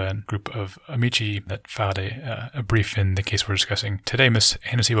head of a group of amici that filed a brief in the case we're discussing today. Ms.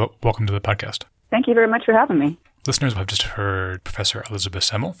 Hanisee, welcome to the podcast. Thank you very much for having me. Listeners have just heard Professor Elisabeth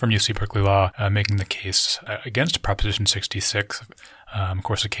Semel from UC Berkeley Law making the case against Proposition 66. Of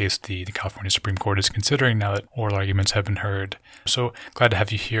course, a case the California Supreme Court is considering now that oral arguments have been heard. So glad to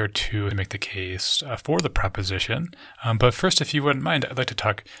have you here to make the case for the proposition. But first, if you wouldn't mind, I'd like to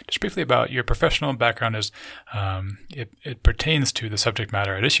talk just briefly about your professional background as it pertains to the subject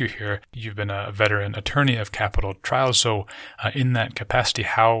matter at issue here. You've been a veteran attorney of capital trials. So in that capacity,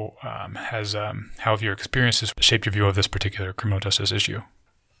 how have your experiences shaped your view of this particular criminal justice issue?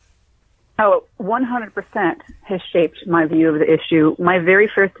 Oh, 100% has shaped my view of the issue. My very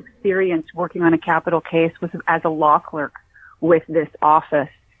first experience working on a capital case was as a law clerk with this office.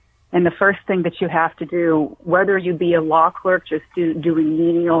 And the first thing that you have to do, whether you be a law clerk just doing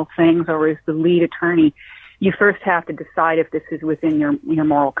menial things or as the lead attorney, you first have to decide if this is within your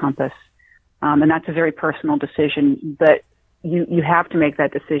moral compass. And that's a very personal decision, but you have to make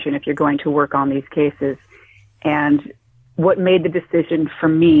that decision if you're going to work on these cases. And what made the decision for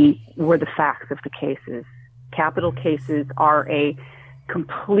me were the facts of the cases. Capital cases are a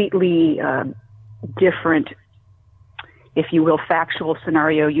completely different if you will, factual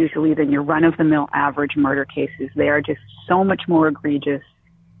scenario usually than your run-of-the-mill average murder cases. They are just so much more egregious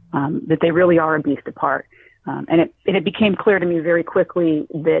that they really are a beast apart. And it became clear to me very quickly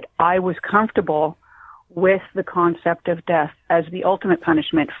that I was comfortable with the concept of death as the ultimate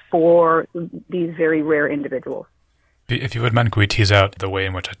punishment for these very rare individuals. If you would mind, could we tease out the way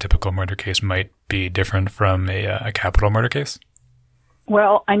in which a typical murder case might be different from a capital murder case?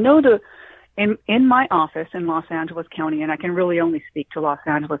 Well, I know in my office in Los Angeles County, and I can really only speak to Los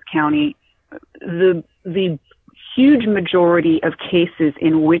Angeles County, the huge majority of cases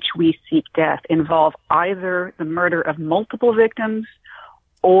in which we seek death involve either the murder of multiple victims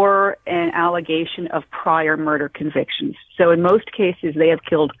or an allegation of prior murder convictions. So in most cases, they have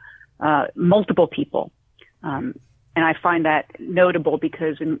killed multiple people. And I find that notable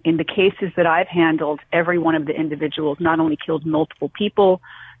because in the cases that I've handled, every one of the individuals not only killed multiple people,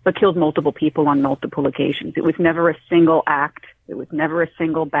 but killed multiple people on multiple occasions. It was never a single act. It was never a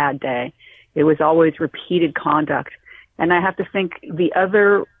single bad day. It was always repeated conduct. And I have to think the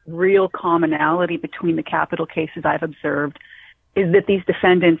other real commonality between the capital cases I've observed is that these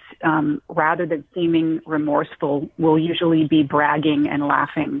defendants, rather than seeming remorseful, will usually be bragging and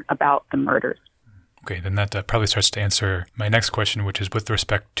laughing about the murders. Okay, then that probably starts to answer my next question, which is with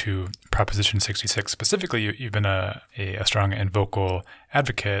respect to Proposition 66. Specifically, you've been a strong and vocal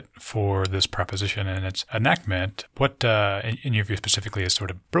advocate for this proposition and its enactment. What, in your view specifically, is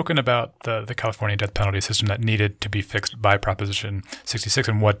sort of broken about the California death penalty system that needed to be fixed by Proposition 66,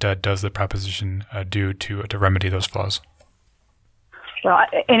 and what does the proposition do to remedy those flaws? Well,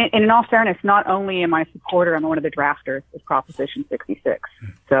 in all fairness, not only am I a supporter, I'm one of the drafters of Proposition 66.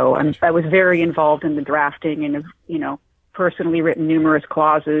 So I was very involved in the drafting and have, personally written numerous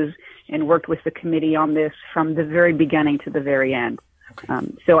clauses and worked with the committee on this from the very beginning to the very end.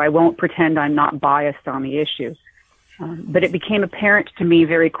 Okay. So I won't pretend I'm not biased on the issue. But it became apparent to me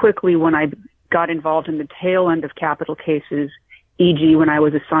very quickly when I got involved in the tail end of capital cases, e.g. when I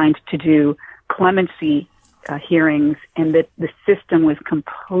was assigned to do clemency hearings, and that the system was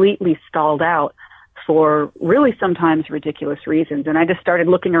completely stalled out for really sometimes ridiculous reasons. And I just started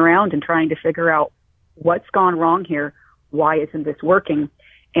looking around and trying to figure out what's gone wrong here. Why isn't this working?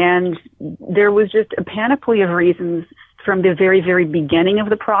 And there was just a panoply of reasons from the very, very beginning of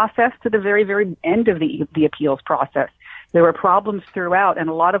the process to the very, very end of the appeals process. There were problems throughout, and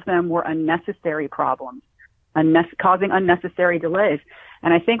a lot of them were unnecessary problems, causing unnecessary delays.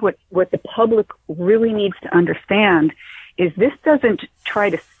 And I think what the public really needs to understand is this doesn't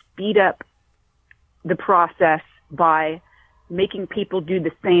try to speed up the process by making people do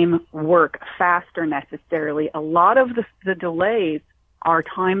the same work faster necessarily. A lot of the delays are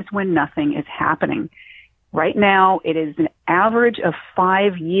times when nothing is happening. Right now, it is an average of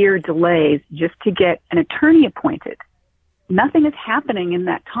 5-year delays just to get an attorney appointed. Nothing is happening in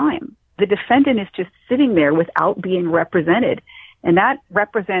that time. The defendant is just sitting there without being represented. And that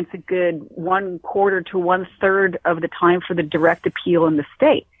represents a good 1/4 to 1/3 of the time for the direct appeal in the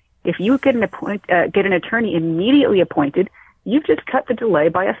state. If you get an attorney immediately appointed, you've just cut the delay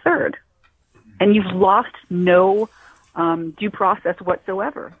by 1/3. And you've lost no due process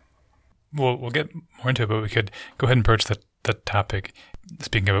whatsoever. We'll get more into it, but we could go ahead and approach the topic.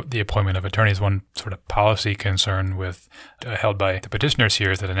 Speaking of the appointment of attorneys, one sort of policy concern held by the petitioners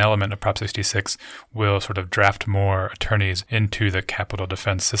here is that an element of Prop 66 will sort of draft more attorneys into the capital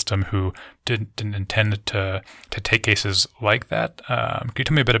defense system who didn't intend to take cases like that. Could you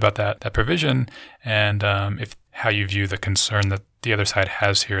tell me a bit about that provision and how you view the concern that the other side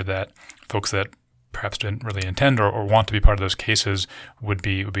has here that folks that perhaps didn't really intend or want to be part of those cases would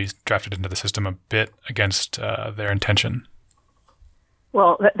be drafted into the system a bit against their intention?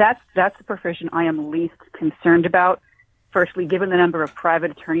 Well, that's the provision I am least concerned about. Firstly, given the number of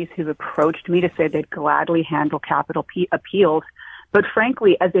private attorneys who've approached me to say they'd gladly handle capital appeals. But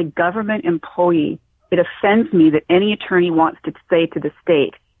frankly, as a government employee, it offends me that any attorney wants to say to the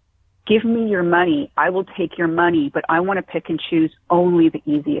state, give me your money, I will take your money, but I want to pick and choose only the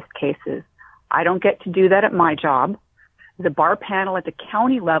easiest cases. I don't get to do that at my job. The bar panel at the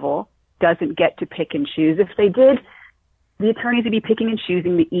county level doesn't get to pick and choose. If they did, the attorneys would be picking and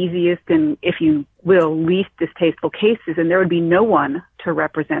choosing the easiest and, if you will, least distasteful cases, and there would be no one to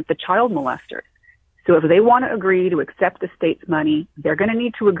represent the child molesters. So if they want to agree to accept the state's money, they're going to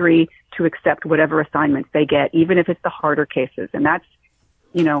need to agree to accept whatever assignments they get, even if it's the harder cases. And that's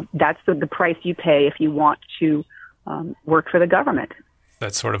the price you pay if you want to work for the government.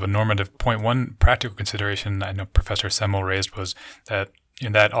 That's sort of a normative point. One practical consideration I know Professor Semel raised was that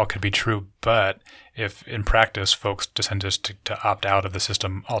And that all could be true, but if in practice folks decide just to opt out of the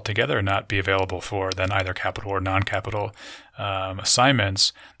system altogether and not be available for then either capital or non-capital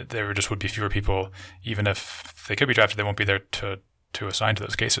assignments, there just would be fewer people. Even if they could be drafted, they won't be there to assign to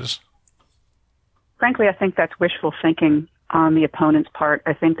those cases. Frankly, I think that's wishful thinking on the opponent's part.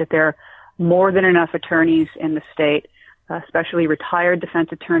 I think that there are more than enough attorneys in the state, especially retired defense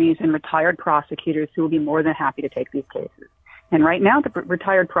attorneys and retired prosecutors, who will be more than happy to take these cases. And right now, the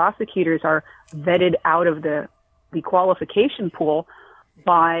retired prosecutors are vetted out of the qualification pool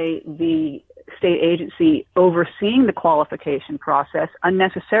by the state agency overseeing the qualification process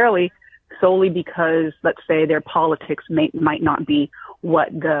unnecessarily, solely because, let's say, their politics might not be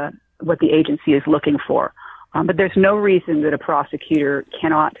what the agency is looking for. But there's no reason that a prosecutor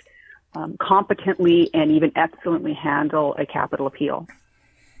cannot competently and even excellently handle a capital appeal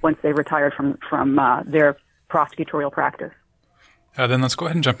once they've retired from their prosecutorial practice. Then let's go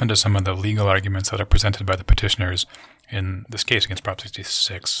ahead and jump into some of the legal arguments that are presented by the petitioners in this case against Prop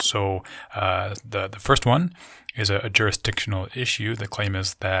 66. So the first one is a jurisdictional issue. The claim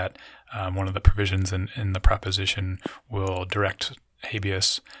is that one of the provisions in the proposition will direct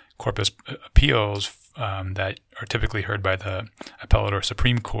habeas corpus appeals that are typically heard by the appellate or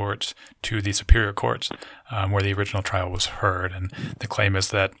Supreme Courts to the superior courts where the original trial was heard. And the claim is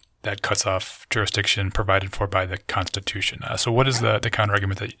that cuts off jurisdiction provided for by the Constitution. So what is the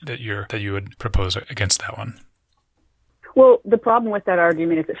counterargument that you would propose against that one? Well, the problem with that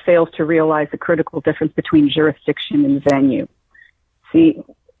argument is it fails to realize the critical difference between jurisdiction and venue. See,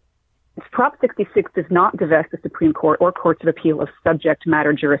 Prop 66 does not divest the Supreme Court or courts of appeal of subject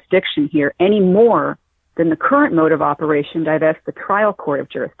matter jurisdiction here any more than the current mode of operation divests the trial court of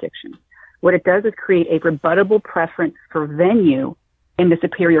jurisdiction. What it does is create a rebuttable preference for venue in the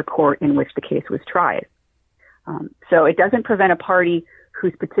superior court in which the case was tried. So it doesn't prevent a party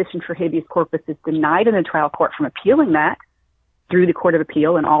whose petition for habeas corpus is denied in the trial court from appealing that through the Court of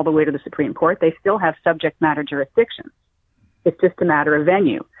Appeal and all the way to the Supreme Court. They still have subject matter jurisdiction. It's just a matter of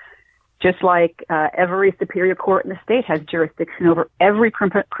venue. Just like every superior court in the state has jurisdiction over every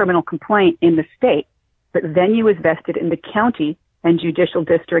criminal complaint in the state, but venue is vested in the county and judicial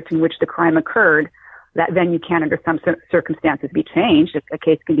district in which the crime occurred. That venue can, under some circumstances, be changed. A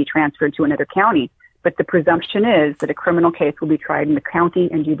case can be transferred to another county. But the presumption is that a criminal case will be tried in the county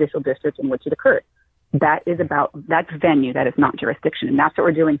and judicial district in which it occurred. That's venue. That is not jurisdiction. And that's what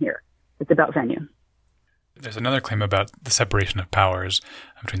we're doing here. It's about venue. There's another claim about the separation of powers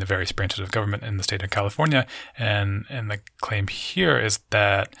between the various branches of government in the state of California. And the claim here is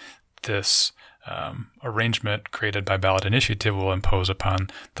that this arrangement created by ballot initiative will impose upon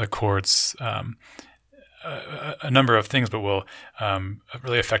the courts a number of things, but will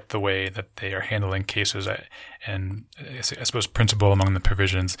really affect the way that they are handling cases. And I suppose principal among the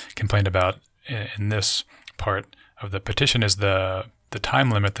provisions complained about in this part of the petition is the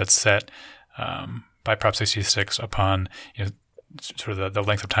time limit that's set by Prop 66 upon sort of the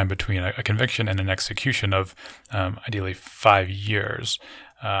length of time between a conviction and an execution of ideally 5 years.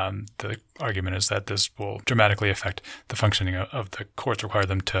 The argument is that this will dramatically affect the functioning of the courts, require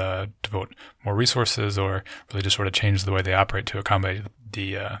them to devote more resources, or really just sort of change the way they operate to accommodate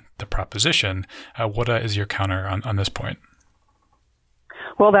the proposition. What is your counter on this point?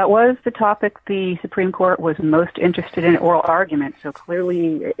 Well, that was the topic the Supreme Court was most interested in oral argument, so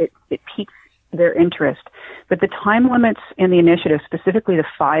clearly it piques their interest. But the time limits in the initiative, specifically the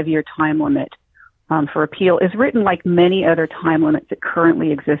 5-year time limit, for appeal, is written like many other time limits that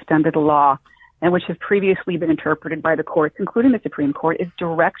currently exist under the law and which have previously been interpreted by the courts, including the Supreme Court, is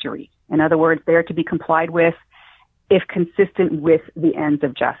directory. In other words, they are to be complied with if consistent with the ends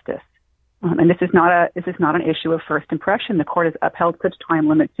of justice. And this is not an issue of first impression. The court has upheld such time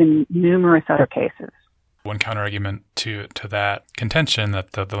limits in numerous other cases. One counterargument to that contention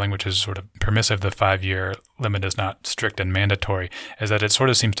that the language is sort of permissive, the 5-year limit is not strict and mandatory, is that it sort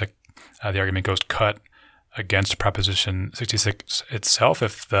of seems to the argument goes cut against Proposition 66 itself.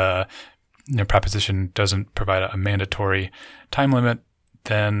 If the proposition doesn't provide a mandatory time limit,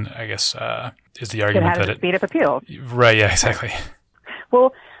 then I guess is the argument that it speed up appeal. Right? Yeah, exactly.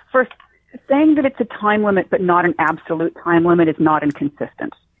 Well, first, saying that it's a time limit but not an absolute time limit is not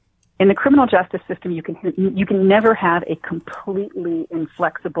inconsistent. In the criminal justice system, you can never have a completely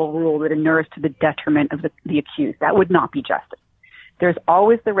inflexible rule that inures to the detriment of the accused. That would not be justice. There's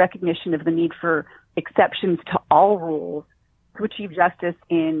always the recognition of the need for exceptions to all rules to achieve justice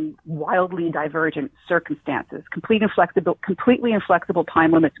in wildly divergent circumstances. Completely inflexible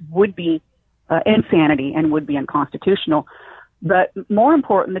time limits would be insanity and would be unconstitutional. But more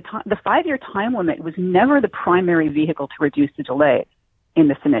important, the 5-year time limit was never the primary vehicle to reduce the delays. in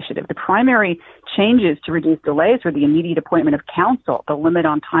this initiative. The primary changes to reduce delays are the immediate appointment of counsel, the limit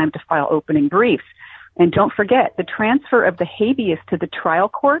on time to file opening briefs. And don't forget, the transfer of the habeas to the trial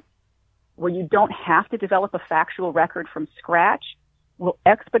court, where you don't have to develop a factual record from scratch, will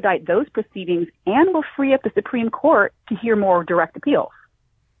expedite those proceedings and will free up the Supreme Court to hear more direct appeals.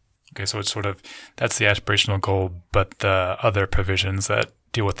 Okay, so it's that's the aspirational goal, but the other provisions that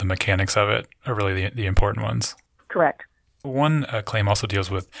deal with the mechanics of it are really the important ones. Correct. One claim also deals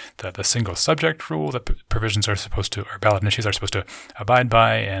with the single subject rule that provisions are supposed to, or ballot initiatives are supposed to abide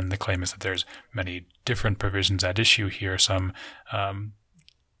by, and the claim is that there's many different provisions at issue here. Some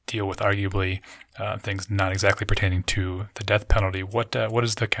deal with arguably things not exactly pertaining to the death penalty. What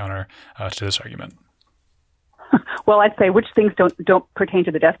is the counter to this argument? Well, I'd say which things don't pertain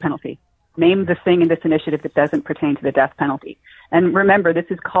to the death penalty. Name the thing in this initiative that doesn't pertain to the death penalty. And remember, this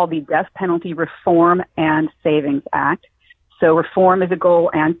is called the Death Penalty Reform and Savings Act. So reform is a goal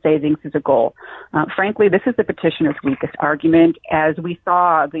and savings is a goal. Frankly, this is the petitioner's weakest argument. As we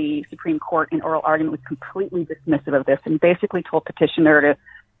saw, the Supreme Court in oral argument was completely dismissive of this and basically told petitioner to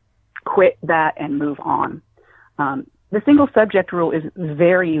quit that and move on. The single subject rule is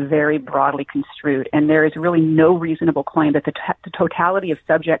very, very broadly construed, and there is really no reasonable claim that the totality of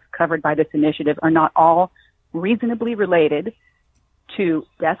subjects covered by this initiative are not all reasonably related to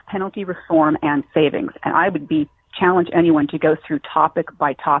death penalty reform and savings. And I would challenge anyone to go through topic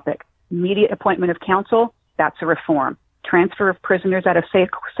by topic. Immediate appointment of counsel, that's a reform. Transfer of prisoners out of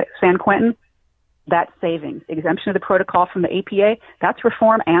San Quentin, that's savings. Exemption of the protocol from the APA, that's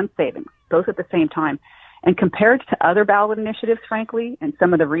reform and savings, both at the same time. And compared to other ballot initiatives, frankly, and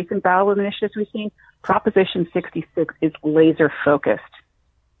some of the recent ballot initiatives we've seen, Proposition 66 is laser focused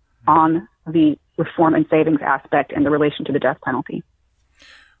on the reform and savings aspect and the relation to the death penalty.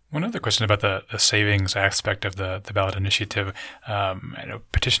 One other question about the savings aspect of the ballot initiative. I know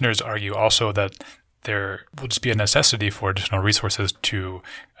petitioners argue also that there will just be a necessity for additional resources to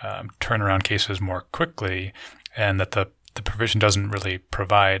turn around cases more quickly, and that the provision doesn't really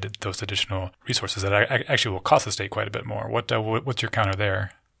provide those additional resources that actually will cost the state quite a bit more. What's your counter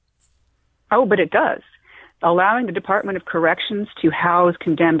there? Oh, but it does. Allowing the Department of Corrections to house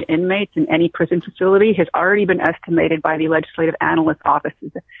condemned inmates in any prison facility has already been estimated by the legislative analyst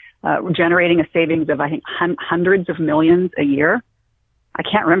offices, generating a savings of, I think, hundreds of millions a year. I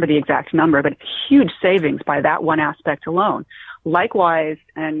can't remember the exact number, but it's huge savings by that one aspect alone. Likewise,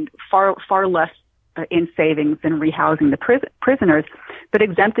 and far less in savings than rehousing the prisoners, but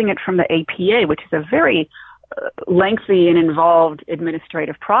exempting it from the APA, which is a very lengthy and involved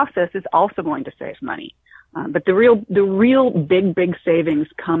administrative process, is also going to save money. But the real big savings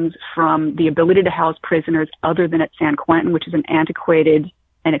comes from the ability to house prisoners other than at San Quentin, which is an antiquated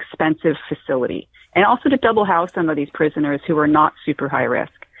and expensive facility, and also to double house some of these prisoners who are not super high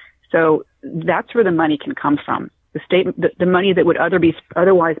risk. So that's where the money can come from. The money that would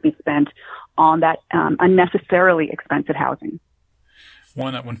otherwise be spent on that unnecessarily expensive housing.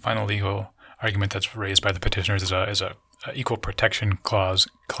 One final legal argument that's raised by the petitioners is a equal protection clause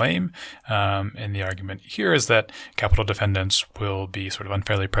claim. And the argument here is that capital defendants will be sort of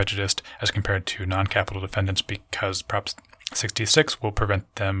unfairly prejudiced as compared to non-capital defendants because Prop 66 will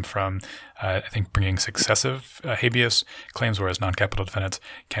prevent them from, I think, bringing successive habeas claims, whereas non-capital defendants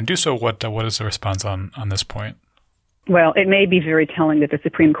can do so. What is the response on this point? Well, it may be very telling that the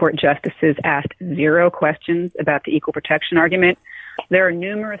Supreme Court justices asked zero questions about the equal protection argument. There are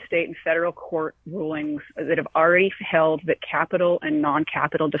numerous state and federal court rulings that have already held that capital and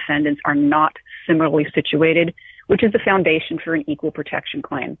non-capital defendants are not similarly situated, which is the foundation for an equal protection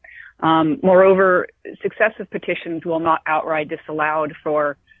claim. Moreover, successive petitions will not outright disallowed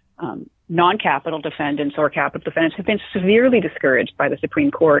for non-capital defendants or capital defendants have been severely discouraged by the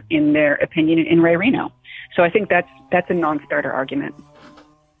Supreme Court in their opinion in Ray Reno. So I think that's a non-starter argument.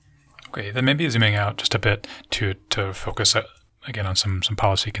 Okay, then maybe zooming out just a bit to focus again on some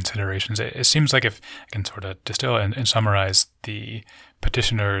policy considerations. It seems like if I can sort of distill and summarize the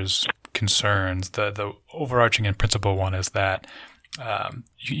petitioner's concerns, the overarching and principal one is that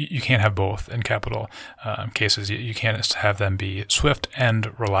you can't have both in capital cases. You can't have them be swift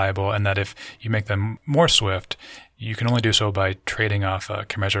and reliable, and that if you make them more swift, you can only do so by trading off a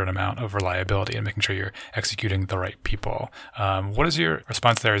commensurate amount of reliability and making sure you're executing the right people. What is your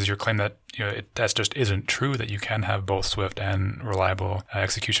response there? Is your claim that that just isn't true, that you can have both swift and reliable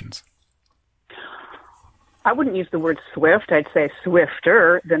executions? I wouldn't use the word swift. I'd say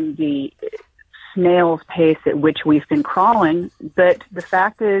swifter than the snail's pace at which we've been crawling. But the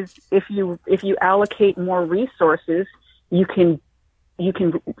fact is, if you allocate more resources, you can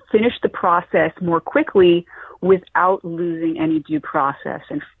finish the process more quickly without losing any due process.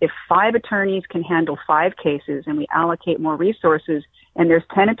 And if 5 attorneys can handle 5 cases and we allocate more resources and there's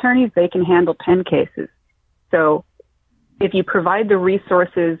 10 attorneys, they can handle 10 cases. So if you provide the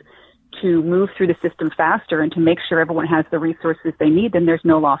resources to move through the system faster and to make sure everyone has the resources they need, then there's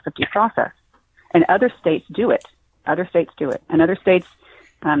no loss of due process. And other states do it. Other states do it. And other states,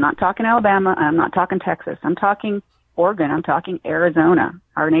 I'm not talking Alabama, I'm not talking Texas, I'm talking Oregon, I'm talking Arizona,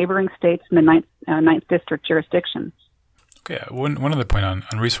 our neighboring states in the ninth district jurisdiction. Okay, one other point on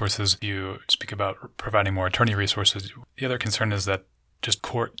resources, you speak about providing more attorney resources. The other concern is that just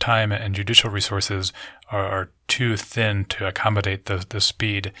court time and judicial resources are too thin to accommodate the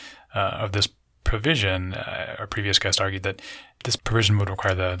speed of this provision. Our previous guest argued that this provision would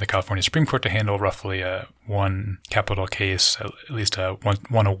require the California Supreme Court to handle roughly one capital case, at least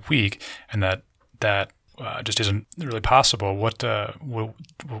one a week, and that just isn't really possible. What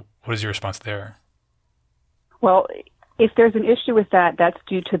is your response there? Well, if there's an issue with that, that's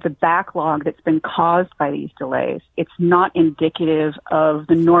due to the backlog that's been caused by these delays. It's not indicative of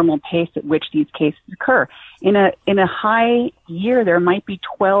the normal pace at which these cases occur. In a high year, there might be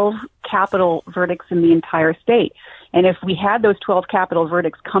 12 capital verdicts in the entire state. And if we had those 12 capital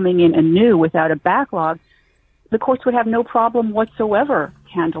verdicts coming in anew without a backlog, the courts would have no problem whatsoever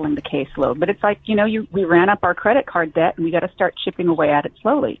handling the caseload. But it's like, we ran up our credit card debt and we got to start chipping away at it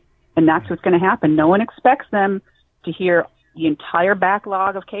slowly. And that's what's going to happen. No one expects them to hear the entire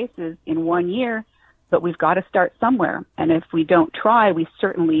backlog of cases in 1 year, but we've got to start somewhere. And if we don't try, we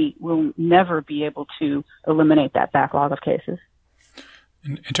certainly will never be able to eliminate that backlog of cases.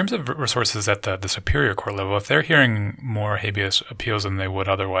 In terms of resources at the Superior Court level, if they're hearing more habeas appeals than they would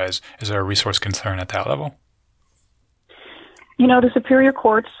otherwise, is there a resource concern at that level? The Superior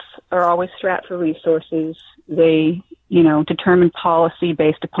Courts are always strapped for resources. They, determine policy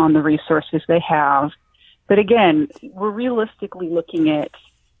based upon the resources they have. But again, we're realistically looking at,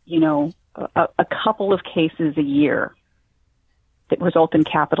 a couple of cases a year that result in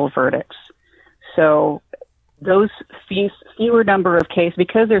capital verdicts. So those fewer number of cases,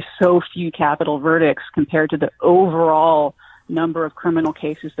 because there's so few capital verdicts compared to the overall number of criminal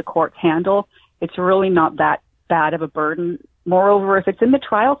cases the courts handle, it's really not that bad of a burden. Moreover, if it's in the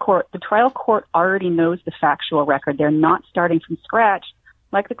trial court already knows the factual record. They're not starting from scratch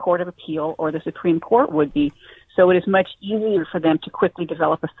like the Court of Appeal or the Supreme Court would be. So it is much easier for them to quickly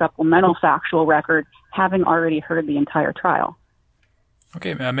develop a supplemental factual record, having already heard the entire trial.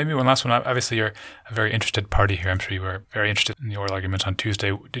 Okay, maybe one last one. Obviously, you're a very interested party here. I'm sure you were very interested in the oral arguments on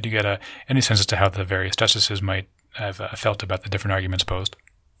Tuesday. Did you get any sense as to how the various justices might have felt about the different arguments posed?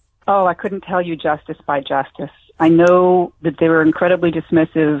 Oh, I couldn't tell you justice by justice. I know that they were incredibly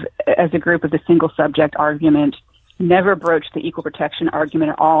dismissive as a group of the single subject argument, never broached the equal protection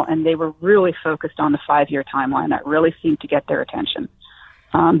argument at all, and they were really focused on the 5-year timeline. That really seemed to get their attention.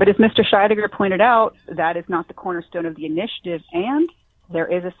 But as Mr. Scheidegger pointed out, that is not the cornerstone of the initiative, and there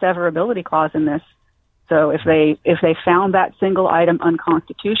is a severability clause in this. So if they found that single item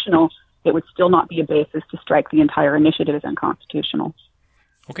unconstitutional, it would still not be a basis to strike the entire initiative as unconstitutional.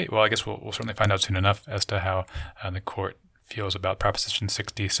 Okay, well, I guess we'll certainly find out soon enough as to how the court feels about Proposition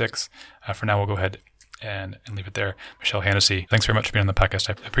 66. For now, we'll go ahead and leave it there. Michele Hanisee, thanks very much for being on the podcast.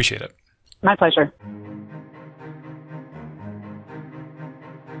 I appreciate it. My pleasure.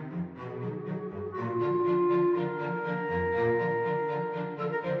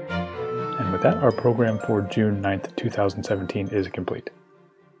 And with that, our program for June 9th, 2017 is complete.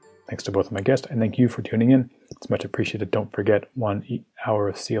 Thanks to both of my guests, and thank you for tuning in. It's much appreciated. Don't forget, 1 hour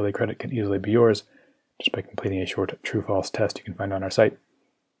of CLA credit can easily be yours just by completing a short true-false test you can find on our site.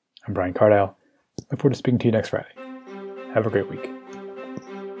 I'm Brian Cardile. Look forward to speaking to you next Friday. Have a great week.